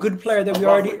about a good player that we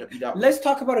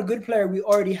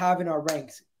already have in our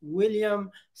ranks.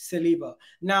 William Saliba.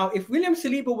 Now, if William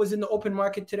Saliba was in the open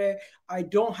market today, I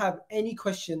don't have any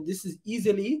question. This is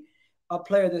easily a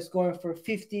player that's going for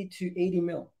 50 to 80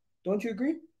 mil. Don't you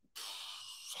agree?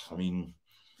 I mean,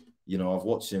 you know, I've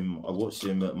watched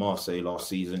him at Marseille last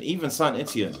season. Even Saint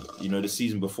Etienne, you know, the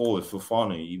season before with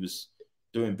Fofana, he was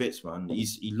doing bits, man.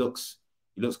 He looks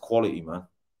quality, man.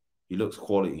 He looks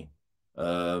quality.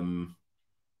 Yeah,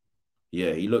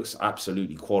 he looks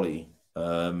absolutely quality.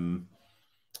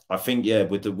 I think, yeah,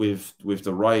 with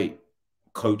the right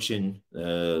coaching,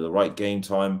 the right game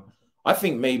time, I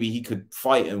think maybe he could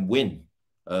fight and win,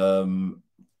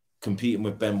 competing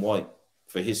with Ben White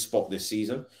for his spot this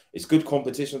season. It's good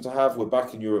competition to have. We're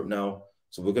back in Europe now,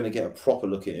 so we're going to get a proper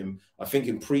look at him. I think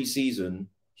in pre-season,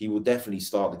 he will definitely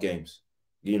start the games.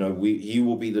 You know, he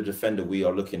will be the defender we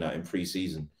are looking at in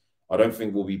pre-season. I don't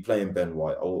think we'll be playing Ben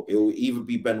White, or it'll either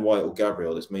be Ben White or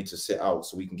Gabriel that's made to sit out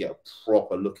so we can get a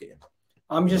proper look at him.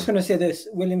 I'm just going to say this.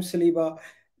 William Saliba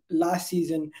last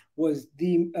season was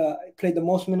played the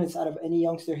most minutes out of any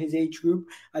youngster his age group.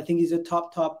 I think he's a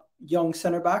top young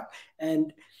center back,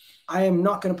 and I am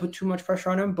not going to put too much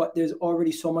pressure on him, but there's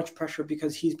already so much pressure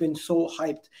because he's been so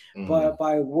hyped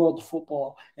by world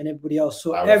football and everybody else.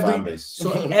 So everybody's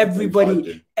going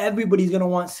to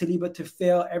want Saliba to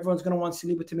fail. Everyone's going to want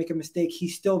Saliba to make a mistake.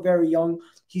 He's still very young.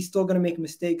 He's still going to make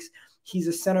mistakes. He's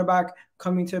a center back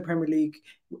coming to the Premier League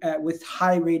with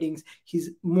high ratings. He's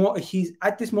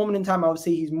at this moment in time, I would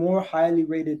say he's more highly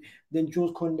rated than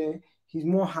Jules Koundé. He's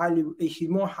more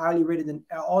highly rated than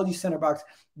all these center backs,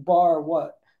 bar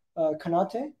what?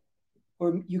 Kanate,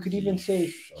 or you could even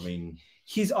say, I mean,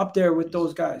 he's up there with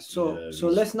those guys. So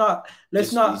let's not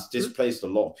he's displaced a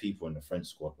lot of people in the French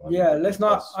squad. Let's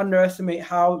not underestimate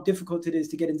how difficult it is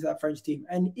to get into that French team.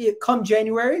 And come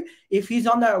January, if he's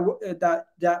on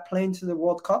that plane to the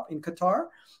World Cup in Qatar,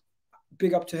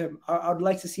 big up to him. I'd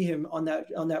like to see him on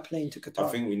that plane to Qatar. I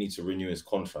think we need to renew his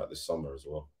contract this summer as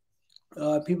well.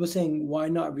 People saying, why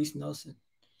not Reiss Nelson?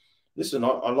 Listen,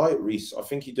 I like Reiss. I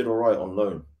think he did all right on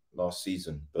loan last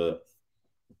season, but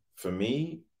for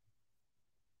me,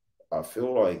 I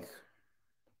feel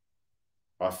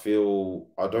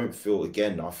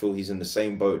he's in the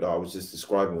same boat that I was just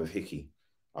describing with Hickey.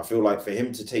 I feel like for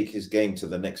him to take his game to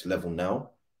the next level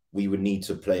now, we would need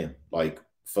to play him like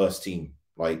first team.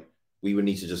 Like we would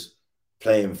need to just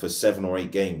play him for 7 or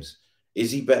 8 games.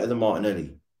 Is he better than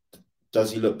Martinelli?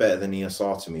 Does he look better than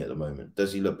Iasar to me at the moment?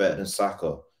 Does he look better than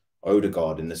Saka,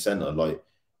 Odegaard in the centre? Like,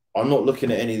 I'm not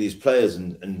looking at any of these players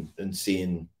and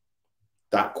seeing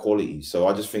that quality. So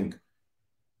I just think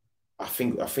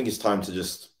it's time to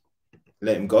just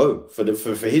let him go for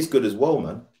his good as well,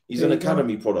 man. He's an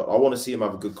academy product. I want to see him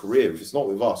have a good career. If it's not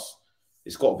with us,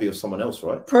 it's got to be with someone else,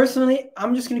 right? Personally,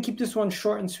 I'm just going to keep this one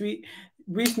short and sweet.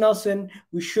 Reiss Nelson,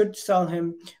 we should sell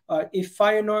him. If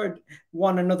Feyenoord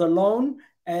want another loan,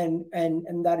 and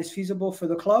that is feasible for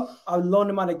the club, I'll loan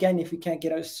him out again if he can't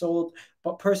get us sold.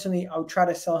 But personally, I would try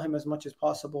to sell him as much as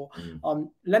possible.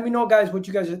 Let me know, guys, what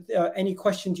you guys any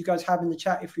questions you guys have in the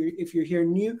chat if you're here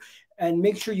new, and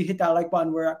make sure you hit that like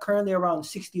button. We're currently around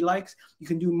 60 likes. You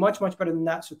can do much better than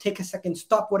that. So take a second,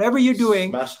 stop whatever you're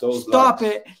doing, stop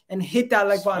it, and hit that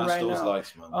like button right now.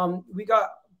 Likes, man. We got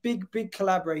big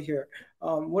collab right here.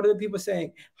 What are the people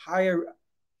saying? Higher.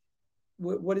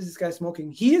 What is this guy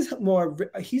smoking? He is more.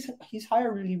 He's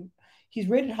higher. Really, he's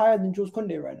rated higher than Jules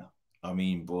Koundé right now. I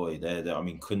mean, boy,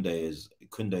 Koundé is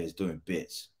doing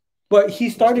bits. But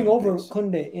he's starting over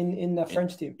Koundé in the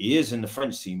French team. He is in the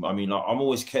French team. I mean, I'm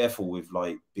always careful with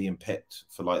like being picked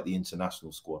for like the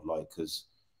international squad, like because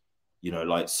you know,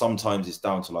 like sometimes it's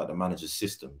down to like the manager's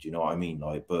system. Do you know what I mean?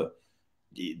 Like, but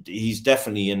he's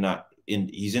definitely in that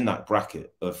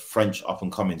bracket of French up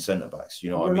and coming centre backs. You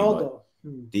know what I mean? Like,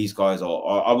 these guys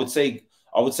are. I would say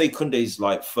Koundé's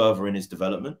like further in his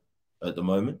development at the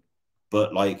moment,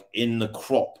 but like in the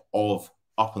crop of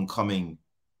up and coming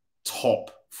top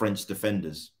French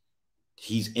defenders,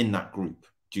 he's in that group.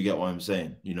 Do you get what I'm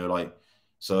saying? You know, like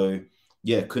so.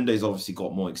 Yeah, Koundé's obviously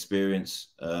got more experience.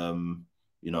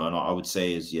 You know, and I would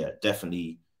say is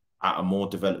definitely at a more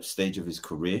developed stage of his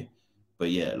career. But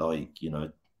yeah, like you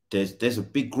know, there's a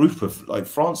big group of like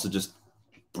France are just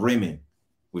brimming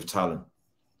with talent.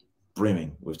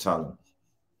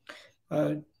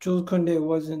 Jules Koundé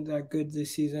wasn't that good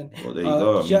this season. Well, there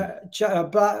you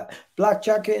go. Black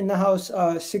Jacket in the house,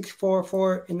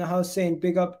 644 in the house saying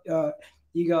big up.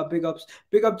 You got big ups.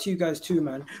 Big up to you guys too,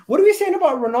 man. What are we saying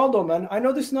about Ronaldo, man? I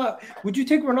know this not. Would you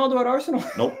take Ronaldo at Arsenal?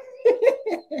 Nope.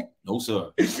 No,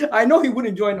 sir. I know he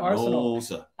wouldn't join Arsenal. No,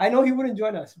 sir. I know he wouldn't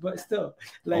join us, but still,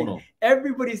 like, no.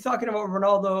 Everybody's talking about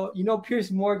Ronaldo. You know,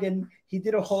 Piers Morgan, he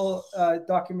did a whole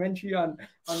documentary on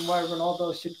why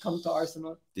Ronaldo should come to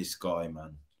Arsenal. This guy,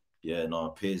 man. Yeah, no,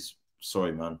 Piers,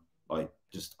 sorry, man. Like,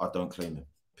 just, I don't claim him.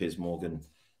 Piers Morgan.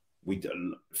 We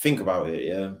think about it,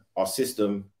 yeah. Our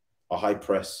system, a high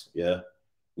press, yeah.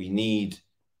 We need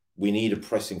a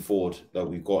pressing forward that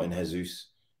we've got in Jesus.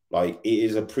 Like, it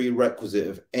is a prerequisite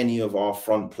of any of our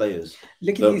front players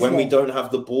that when we don't have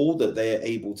the ball, that they are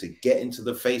able to get into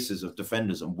the faces of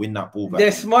defenders and win that ball back.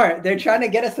 They're smart. They're trying to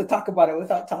get us to talk about it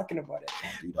without talking about it.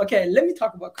 Okay, let me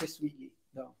talk about Chris Wheatley,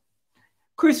 though.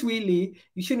 Chris Wheatley,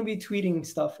 you shouldn't be tweeting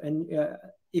stuff, and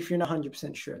if you're not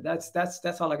 100% sure, that's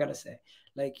all I gotta say.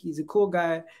 Like, he's a cool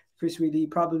guy. Chris Wheatley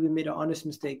probably made an honest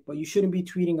mistake, but you shouldn't be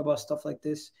tweeting about stuff like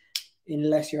this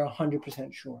unless you're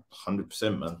 100% sure.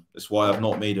 100%, man. That's why I've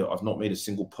not made a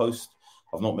single post.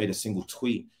 I've not made a single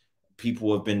tweet.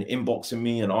 People have been inboxing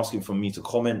me and asking for me to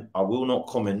comment. I will not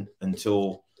comment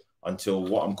until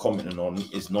what I'm commenting on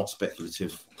is not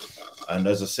speculative. And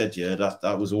as I said, yeah,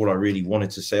 that was all I really wanted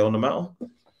to say on the matter,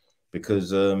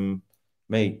 because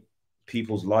mate,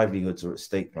 people's livelihoods are at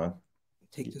stake, man.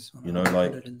 Take this one. You know,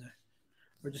 like, put it in there.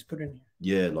 Or just put it in here.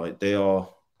 Yeah, like, they are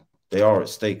at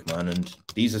stake, man, and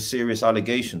these are serious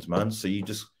allegations, man. So you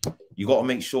got to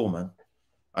make sure, man.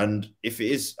 And if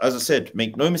it is, as I said,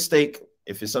 make no mistake,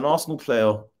 if it's an Arsenal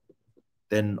player,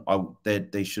 then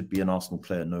they should be an Arsenal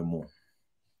player no more.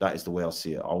 That is the way I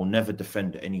see it. I will never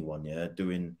defend anyone, yeah,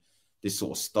 doing this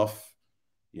sort of stuff.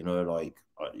 You know, like,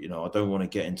 I don't want to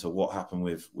get into what happened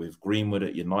with Greenwood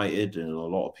at United, and a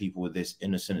lot of people with this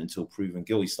innocent until proven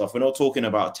guilty stuff. We're not talking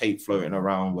about tape floating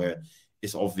around where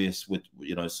it's obvious with,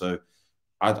 so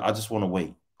I just want to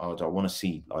wait. I want to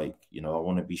see, like, I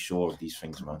want to be sure of these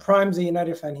things, man. Prime's a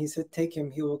United fan. He said, take him.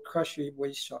 He will crush your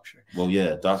wage structure. Well,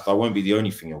 yeah, that won't be the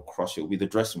only thing he'll crush. It'll be the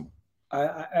dressing room.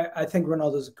 I think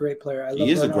Ronaldo's a great player.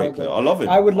 He is a great player. I love him.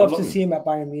 I would love to see him at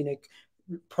Bayern Munich,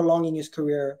 prolonging his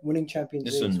career, winning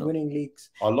Champions Leagues, winning leagues.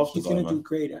 I love the guy, He's going to do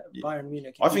great at Bayern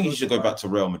Munich. I think he should go back to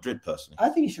Real Madrid, personally. I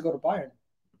think he should go to Bayern.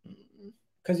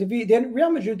 Because then Real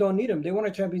Madrid don't need him. They won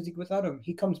a Champions League without him.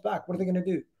 He comes back. What are they going to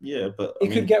do? Yeah, but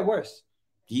it could get worse.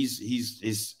 His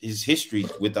history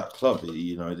with that club,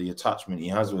 the attachment he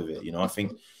has with it. I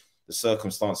think the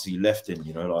circumstances he left in.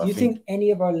 Do you think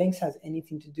any of our links has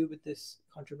anything to do with this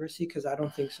controversy? Because I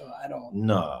don't think so at all.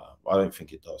 No, I don't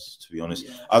think it does. To be honest,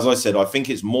 as I said, I think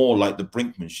it's more like the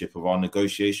brinkmanship of our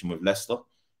negotiation with Leicester.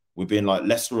 We're being like,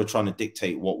 Leicester are trying to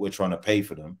dictate what we're trying to pay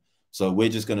for them. So we're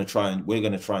going to try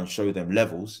and show them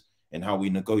levels in how we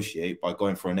negotiate by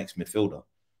going for an ex-midfielder.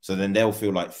 So then they'll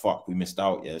feel like, fuck, we missed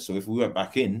out, yeah. So if we went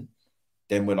back in,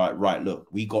 then we're like, right, look,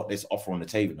 we got this offer on the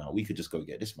table now. We could just go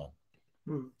get this man.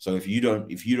 So if you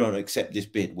don't accept this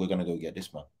bid, we're gonna go get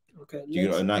this man. Okay.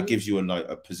 And that gives you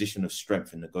a position of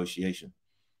strength in negotiation.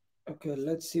 Okay,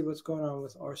 let's see what's going on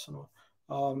with Arsenal.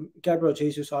 Gabriel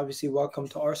Jesus, obviously, welcome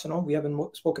to Arsenal. We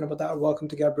haven't spoken about that. Welcome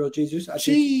to Gabriel Jesus. I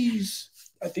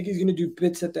think he's going to do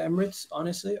bits at the Emirates,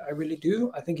 honestly. I really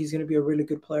do. I think he's going to be a really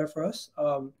good player for us.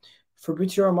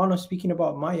 Fabrizio Romano speaking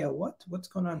about Maya. What's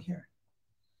going on here?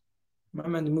 My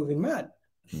man's moving mad.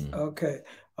 Okay.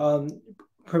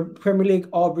 Premier League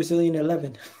All Brazilian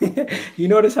 11. You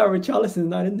notice how Richarlison's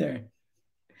not in there?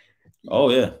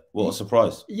 Oh, yeah. What a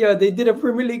surprise. Yeah, they did a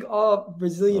Premier League All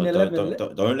Brazilian 11.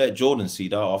 Don't let Jordan see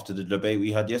that after the debate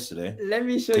we had yesterday. Let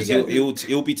me show you.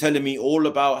 He'll be telling me all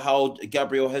about how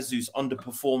Gabriel Jesus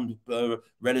underperformed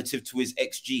relative to his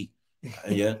XG.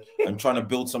 Yeah, I'm trying to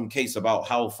build some case about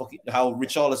how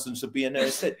Richarlison should be in there.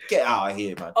 Instead, get out of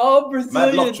here, man. All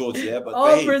Brazilian, mad love George, yeah, but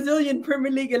all Brazilian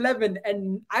Premier League 11,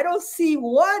 and I don't see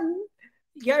one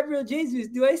Gabriel Jesus.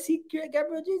 Do I see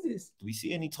Gabriel Jesus? Do we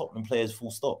see any Tottenham players? Full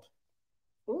stop.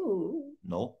 Ooh,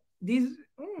 no.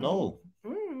 No.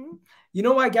 You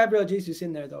know why Gabriel Jesus is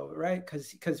in there though, right?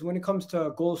 Because when it comes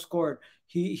to goals scored,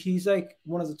 he's like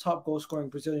one of the top goal scoring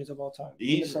Brazilians of all time.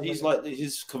 He's like,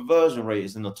 his conversion rate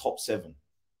is in the top 7,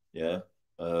 yeah,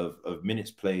 of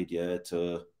minutes played, yeah,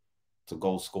 to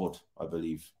goals scored, I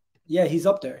believe. Yeah, he's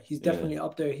up there. He's definitely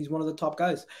up there. He's one of the top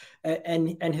guys,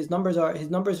 and his numbers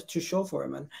to show for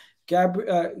him, man.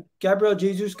 Gabriel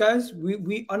Jesus, guys,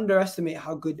 we underestimate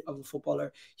how good of a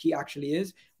footballer he actually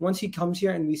is. Once he comes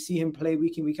here and we see him play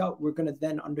week in, week out, we're going to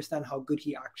then understand how good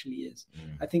he actually is.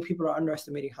 I think people are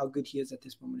underestimating how good he is at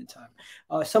this moment in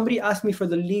time. Somebody asked me for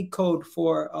the league code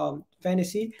for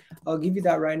fantasy. I'll give you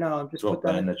that right now. I'm just drop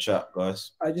that in the chat,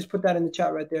 guys. I just put that in the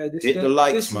chat right there. Hit the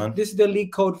likes, man. This is the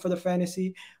league code for the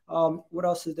fantasy. What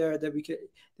else is there that we could?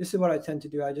 This is what I tend to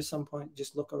do. I just some point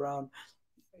just look around.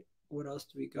 What else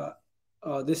do we got?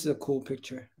 Oh, this is a cool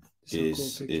picture.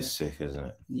 It's sick, isn't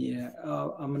it? Yeah.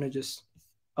 I'm gonna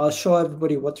I'll show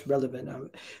everybody what's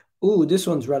relevant. Ooh, this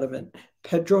one's relevant.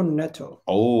 Pedro Neto.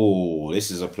 Oh,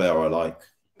 this is a player I like.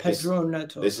 Pedro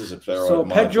Neto. This is a player so I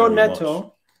admire Pedro very Neto.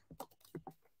 much.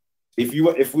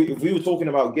 If we were talking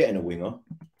about getting a winger,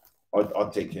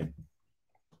 I'd take him.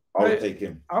 I would take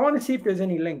him. I want to see if there's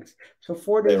any links. So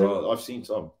 4 days ago, I've seen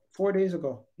some. 4 days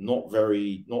ago. Not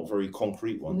very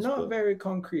concrete ones. Not very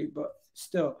concrete, but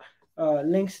still,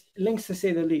 links to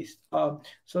say the least.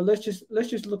 So let's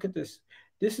just look at this.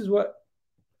 This is what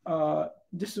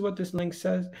this link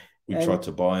says. We tried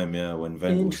to buy him, yeah, when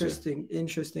Wenger was here.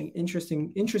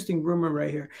 Interesting rumor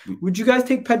right here. Would you guys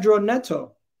take Pedro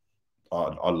Neto?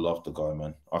 I love the guy,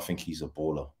 man. I think he's a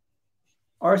baller.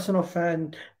 Arsenal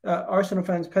fans,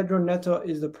 Pedro Neto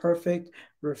is the perfect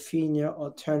Rafinha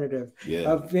alternative.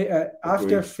 Yeah.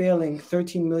 After failing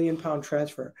 £13 million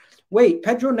transfer. Wait,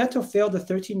 Pedro Neto failed a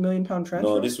 £13 million transfer?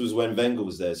 No, this was when Wenger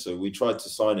was there. So we tried to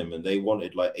sign him, and they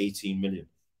wanted like 18 million.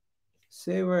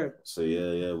 Say word. So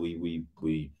yeah, we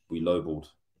lowballed.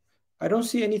 I don't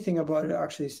see anything about it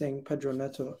actually saying Pedro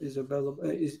Neto is available.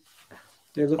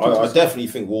 I definitely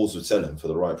think Wolves would sell him for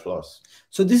the right price.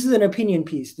 So this is an opinion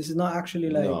piece. This is not actually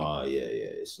like. No, yeah.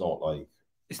 It's not like.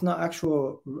 It's not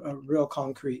actual real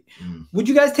concrete. Would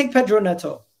you guys take Pedro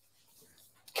Neto?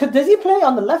 Does he play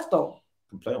on the left though? He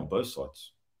can play on both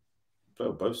sides. Play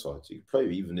on both sides. He can play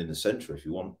even in the centre if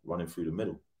you want, running through the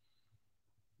middle.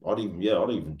 I'd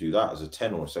even do that as a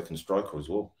 10 or a second striker as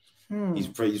well. He's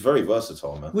very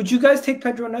versatile, man. Would you guys take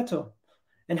Pedro Neto?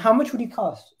 And how much would he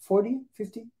cost? 40,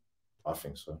 50? I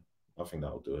think so. I think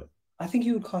that'll do it. I think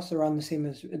he would cost around the same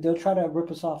as they'll try to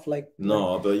rip us off but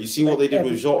you see what they did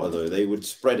with Jota though. They would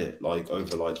spread it like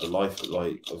over like the life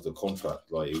of the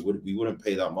contract. Like we wouldn't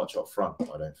pay that much up front.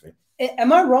 I don't think.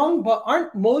 Am I wrong? But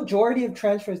aren't majority of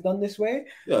transfers done this way?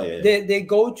 Yeah. They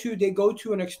go to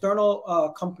an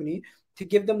external company to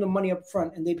give them the money up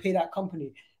front, and they pay that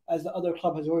company as the other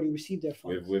club has already received their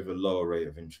funds. With a lower rate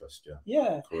of interest, yeah.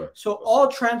 Yeah. Correct. So all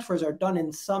transfers are done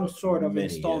in some sort of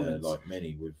installments. Yeah, like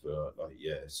many with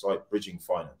it's like bridging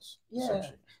finance. Yeah.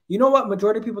 You know what?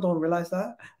 Majority of people don't realize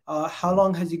that. How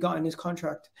long has he got in his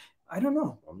contract? I don't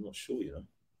know. I'm not sure, you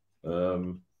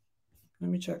know. Let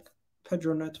me check.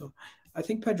 Pedro Neto. I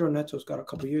think Pedro Neto's got a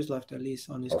couple of years left at least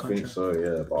on his contract. I think so,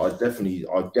 yeah. But I definitely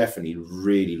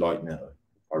really like Neto.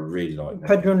 I really like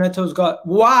Neto. Pedro Neto's got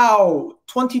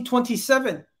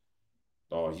 2027.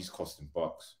 Oh, he's costing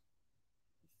bucks.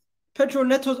 Pedro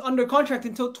Neto's under contract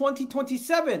until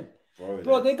 2027.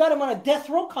 Bro, they got him on a death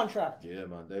row contract. Yeah,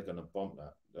 man, they're gonna bump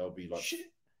that. That'll be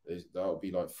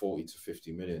like 40 to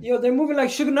 50 million. Yo, they're moving like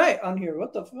Sugar Knight on here.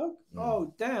 What the fuck?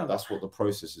 Oh, damn. That's what the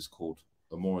process is called.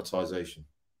 Amortization.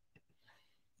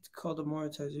 It's called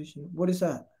amortization. What is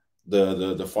that?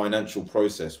 The financial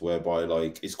process whereby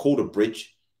like it's called a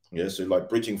bridge. Yeah, so like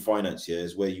bridging finance, yeah,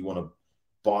 is where you want to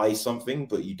buy something,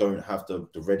 but you don't have the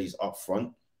readies up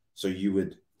front. So you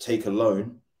would take a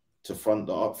loan to fund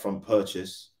the upfront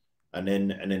purchase, and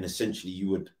then essentially you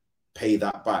would pay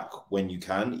that back when you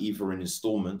can, either in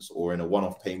installments or in a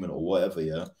one-off payment or whatever,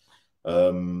 yeah.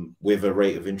 With a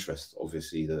rate of interest,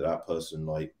 obviously, that person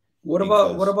like. What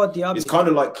about Diaby? It's kind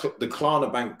of like the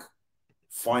Klarna Bank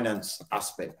finance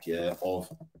aspect, yeah, of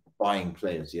buying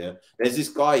players, yeah. There's this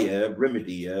guy, yeah,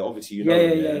 Remedy, yeah. Obviously, you know.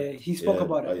 Yeah. He spoke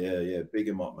about it. Yeah. Big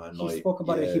him up, man. He spoke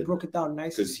about it. He broke it down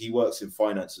nicely. Because he works in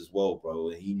finance as well, bro.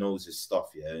 And he knows his stuff,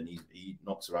 yeah. And he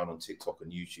knocks around on TikTok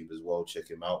and YouTube as well. Check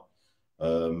him out.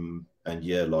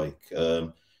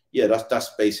 That's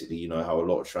basically, you know, how a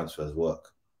lot of transfers work.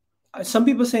 Some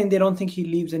people saying they don't think he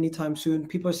leaves anytime soon.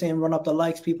 People are saying run up the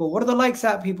likes, people. What are the likes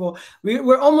at, people?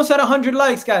 We're almost at 100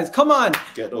 likes, guys. Come on.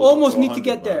 Almost need to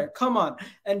get there. Come on.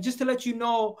 And just to let you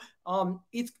know,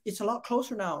 it's a lot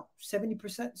closer now.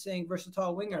 70% saying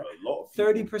versatile winger.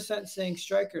 30% saying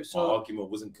striker. So my argument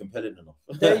wasn't competitive enough.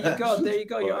 There you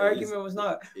go. Your argument was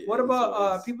not. What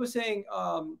about people saying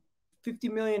 50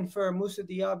 million for Moussa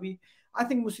Diaby? I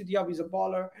think Moussa Diaby is a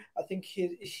baller. I think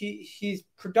he's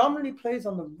predominantly plays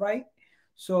on the right,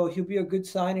 so he'll be a good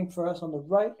signing for us on the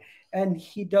right. And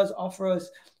he does offer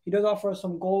us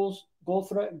some goal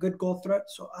threat, good goal threat.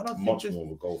 So I don't think much more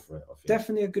of a goal threat. I think.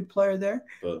 Definitely a good player there.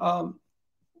 But,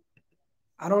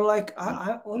 I don't like.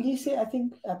 What do you say? I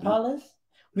think at Palace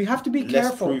we have to be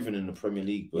careful. Less proven in the Premier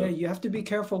League. But... Yeah, you have to be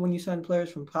careful when you sign players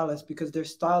from Palace because their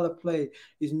style of play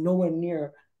is nowhere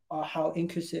near. How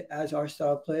inconsistent as our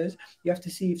style players. You have to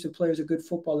see if the player is a good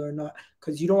footballer or not,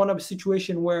 because you don't want to have a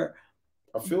situation where.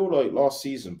 I feel like last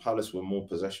season Palace were more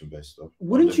possession based though.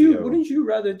 Wouldn't you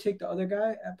rather take the other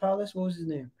guy at Palace? What was his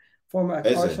name? Former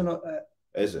at Arsenal.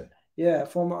 Eze. Yeah,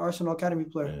 former Arsenal academy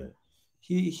player. Yeah.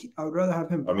 I would rather have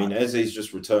him. I mean, Eze's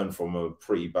just returned from a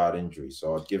pretty bad injury,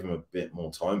 so I'd give him a bit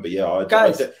more time. But yeah,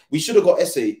 Guys, we should have got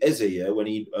Eze, yeah, when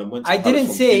he went to I didn't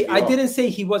QPR. say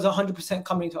he was 100%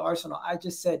 coming to Arsenal. I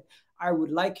just said I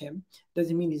would like him.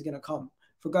 Doesn't mean he's gonna come.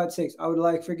 For God's sakes, I would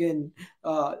like friggin'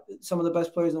 some of the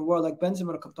best players in the world, like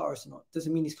Benzema, to come to Arsenal.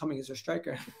 Doesn't mean he's coming as a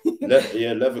striker.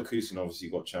 Leverkusen obviously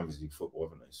got Champions League football,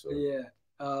 haven't they? So yeah.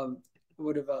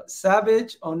 What about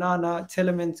Savic, Onana,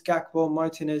 Tielemans, Gakpo,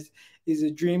 Martinez is a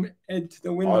dream into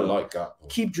the window. I like Gakpo.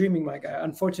 Keep dreaming, my guy.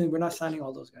 Unfortunately, we're not signing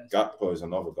all those guys. Gakpo is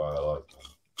another guy I like.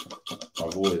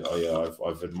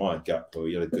 I've admired Gakpo.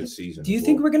 He had a good season. Do you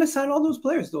think we're gonna sign all those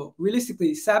players though?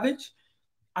 Realistically, Savic,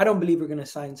 I don't believe we're gonna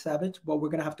sign Savic, but we're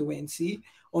gonna have to wait and see.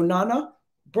 Onana,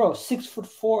 bro,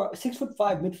 6'4",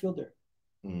 6'5" midfielder.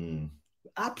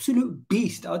 Absolute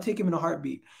beast. I'll take him in a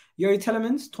heartbeat. Yuri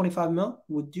Tielemans, 25 mil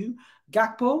would do.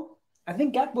 Gakpo, I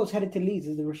think Gakpo's headed to Leeds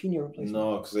as the Rafinha replacement.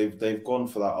 No, because they've gone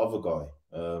for that other guy.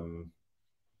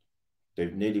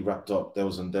 They've nearly wrapped up. There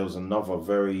was another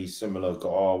very similar guy.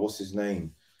 Oh, what's his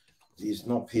name? He's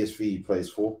not PSV. He plays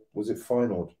for. Was it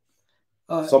Feyenoord?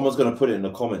 Someone's going to put it in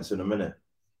the comments in a minute.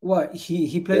 What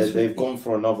he plays? They've gone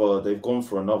for another. They've gone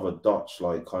for another Dutch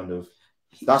kind of.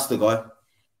 That's the guy.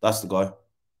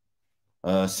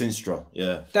 Sinstra,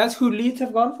 yeah. That's who Leeds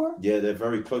have gone for? Yeah, they're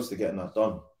very close to getting that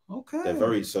done.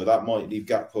 Okay. So that might leave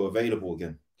Gakpo available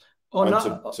again.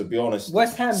 To be honest,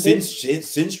 West Ham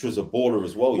Sinstra's a baller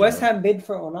as well. West Ham bid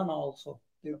for Onana also.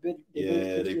 They bid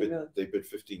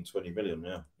 15, 20 million,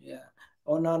 yeah. Yeah.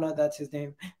 Onana, that's his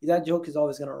name. That joke is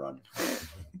always gonna run.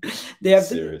 They have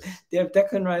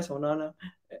Declan Rice, Onana.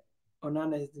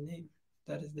 Onana is the name.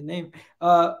 That is the name.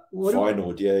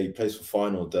 Feyenoord, yeah, he plays for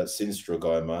Feyenoord. That Sinstra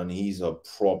guy, man, he's a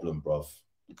problem, bruv.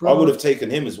 I would have taken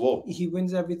him as well. He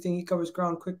wins everything. He covers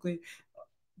ground quickly.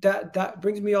 That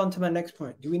brings me on to my next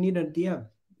point. Do we need a DM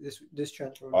this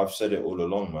transfer? I've said it all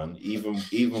along, man. Even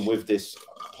with this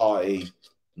party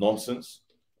nonsense,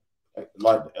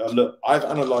 look, I've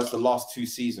analysed the last 2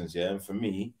 seasons, yeah, and for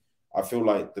me, I feel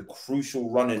like the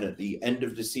crucial running at the end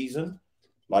of the season.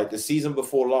 Like the season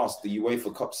before last, the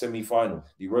UEFA Cup semi-final,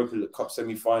 the Europa Cup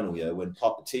semi-final, yeah, when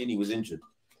Tierney was injured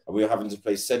and we were having to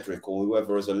play Cedric or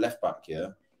whoever as a left-back,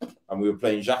 yeah, and we were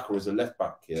playing Xhaka as a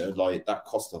left-back, yeah, like that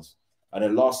cost us. And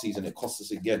then last season, it cost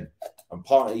us again. And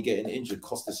Partey getting injured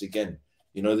cost us again.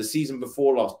 You know, the season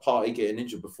before last, Partey getting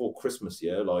injured before Christmas,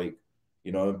 yeah, like,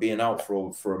 you know, and being out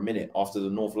for a minute after the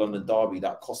North London derby,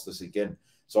 that cost us again.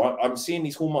 So I'm seeing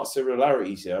these hallmark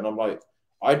similarities here, and I'm like,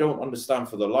 I don't understand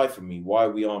for the life of me why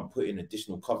we aren't putting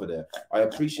additional cover there. I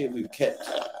appreciate that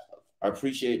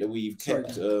we've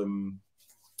kept Del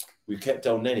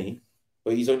Neni,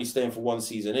 but he's only staying for 1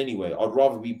 season anyway. I'd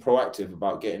rather be proactive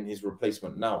about getting his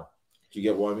replacement now. Do you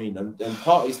get what I mean? And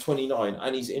Partey's 29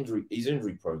 and he's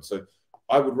injury prone. So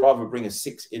I would rather bring a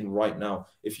 6 in right now.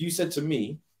 If you said to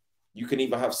me, you can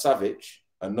either have Savic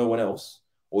and no one else,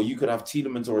 or you could have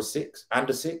Tielemans or a 6 and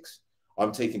a 6,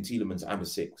 I'm taking Tielemans and a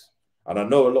 6. And I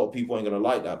know a lot of people ain't going to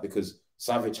like that because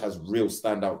Savic has real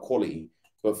standout quality.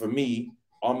 But for me,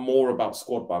 I'm more about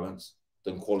squad balance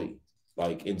than quality,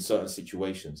 like in certain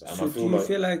situations. And so I feel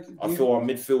our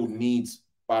midfield needs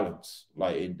balance.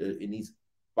 Like it needs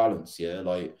balance, yeah.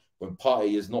 Like when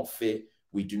Partey is not fit,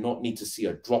 we do not need to see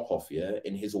a drop-off, yeah,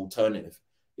 in his alternative.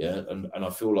 Yeah. And I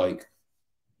feel like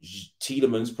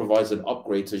Tielemans provides an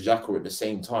upgrade to Xhaka at the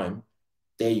same time.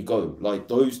 There you go. Like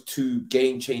those 2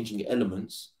 game-changing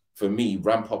elements for me,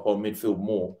 ramp up our midfield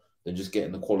more than just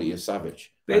getting the quality of Savic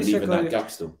and leaving that gap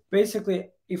still.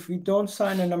 Basically, if we don't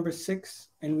sign a number 6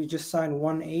 and we just sign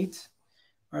 1-8,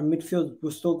 our midfield will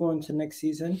still go into next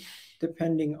season,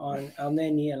 depending on El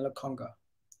Neni and Lokonga.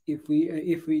 If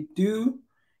we do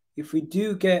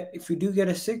get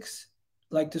a 6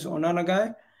 like this Onana guy,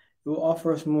 it will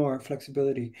offer us more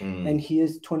flexibility. And he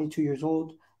is 22 years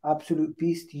old, absolute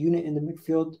beast unit in the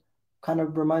midfield. Kind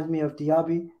of reminds me of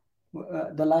Diaby.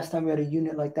 The last time we had a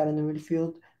unit like that in the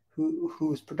midfield,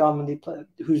 who's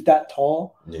that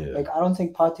tall. Yeah. Like I don't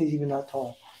think Partey's even that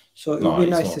tall. So it would be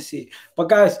nice to see. But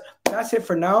guys, that's it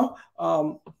for now.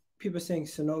 People saying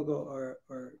Sonogo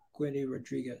or Guede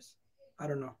Rodriguez. I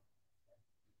don't know.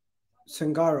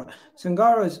 Sangaro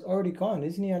is already gone,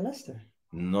 isn't he, at Leicester?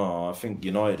 No, I think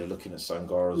United are looking at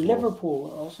Sangaro as well. Liverpool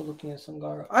are also looking at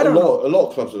Sangaro. A lot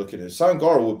of clubs are looking at it.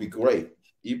 Sangaro would be great.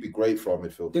 He'd be great for our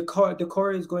midfield.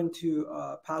 Decore is going to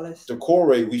Palace. Decore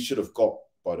we should have got,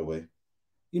 by the way.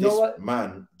 You know what?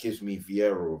 Man gives me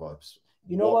Vieira vibes.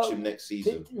 You know Watch him next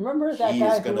season. Remember that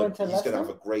guy who went to Leicester? He's going to have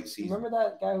a great season. Remember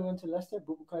that guy who went to Leicester,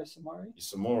 Bouboukai Samori?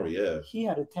 Samori, yeah. He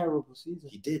had a terrible season.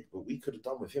 He did, but we could have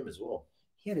done with him as well.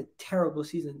 he had a terrible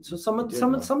season. So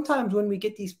sometimes when we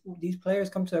get these players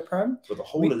come to the Prem, but the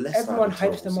whole of Leicester everyone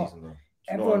hypes them up. Season,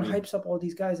 everyone hypes up all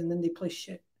these guys, and then they play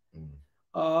shit.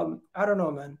 I don't know,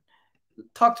 man.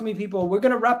 Talk to me, people. We're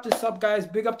gonna wrap this up, guys.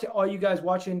 Big up to all you guys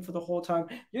watching for the whole time.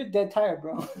 You're dead tired,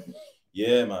 bro.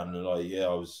 Yeah, man. Like, yeah,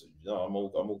 I'm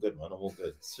all good, man. I'm all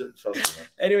good. Trust me, man.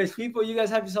 Anyways, people, you guys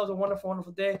have yourselves a wonderful,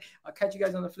 wonderful day. I'll catch you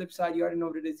guys on the flip side. You already know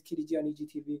what it is. Kitty G on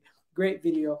EGTV. Great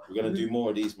video. We're gonna do more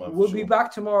of these, man. We'll be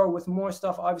back tomorrow with more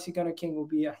stuff. Obviously, Gunner King will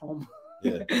be at home.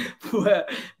 Yeah.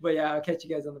 but yeah, I'll catch you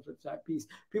guys on the flip side. Peace.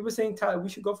 People saying we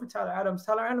should go for Tyler Adams.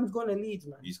 Tyler Adams going to Leeds,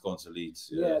 man. He's gone to Leeds.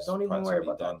 Yeah, don't even worry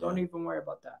about that. Don't even worry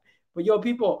about that. But yo,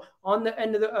 people, on the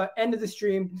end of the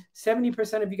stream,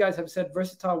 70% of you guys have said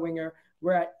versatile winger.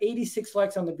 We're at 86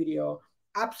 likes on the video.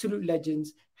 Absolute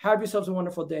legends. Have yourselves a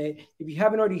wonderful day. If you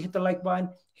haven't already, hit the like button.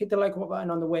 Hit the like button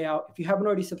on the way out. If you haven't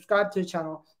already subscribed to the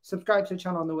channel, subscribe to the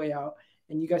channel on the way out.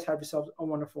 And you guys have yourselves a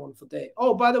wonderful, wonderful day.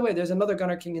 Oh, by the way, there's another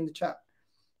Gunner King in the chat.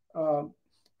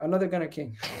 Another Gunner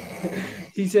King.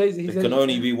 he says there can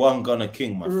only be one Gunner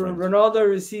King, my friend.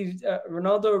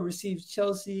 Ronaldo receives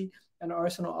Chelsea and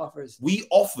Arsenal offers. We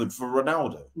offered for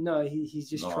Ronaldo. No, he's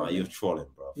just trolling. You're trolling,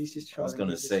 bro. He's just trolling. I was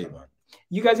gonna say, man.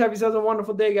 You guys have yourselves a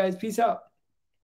wonderful day, guys. Peace out.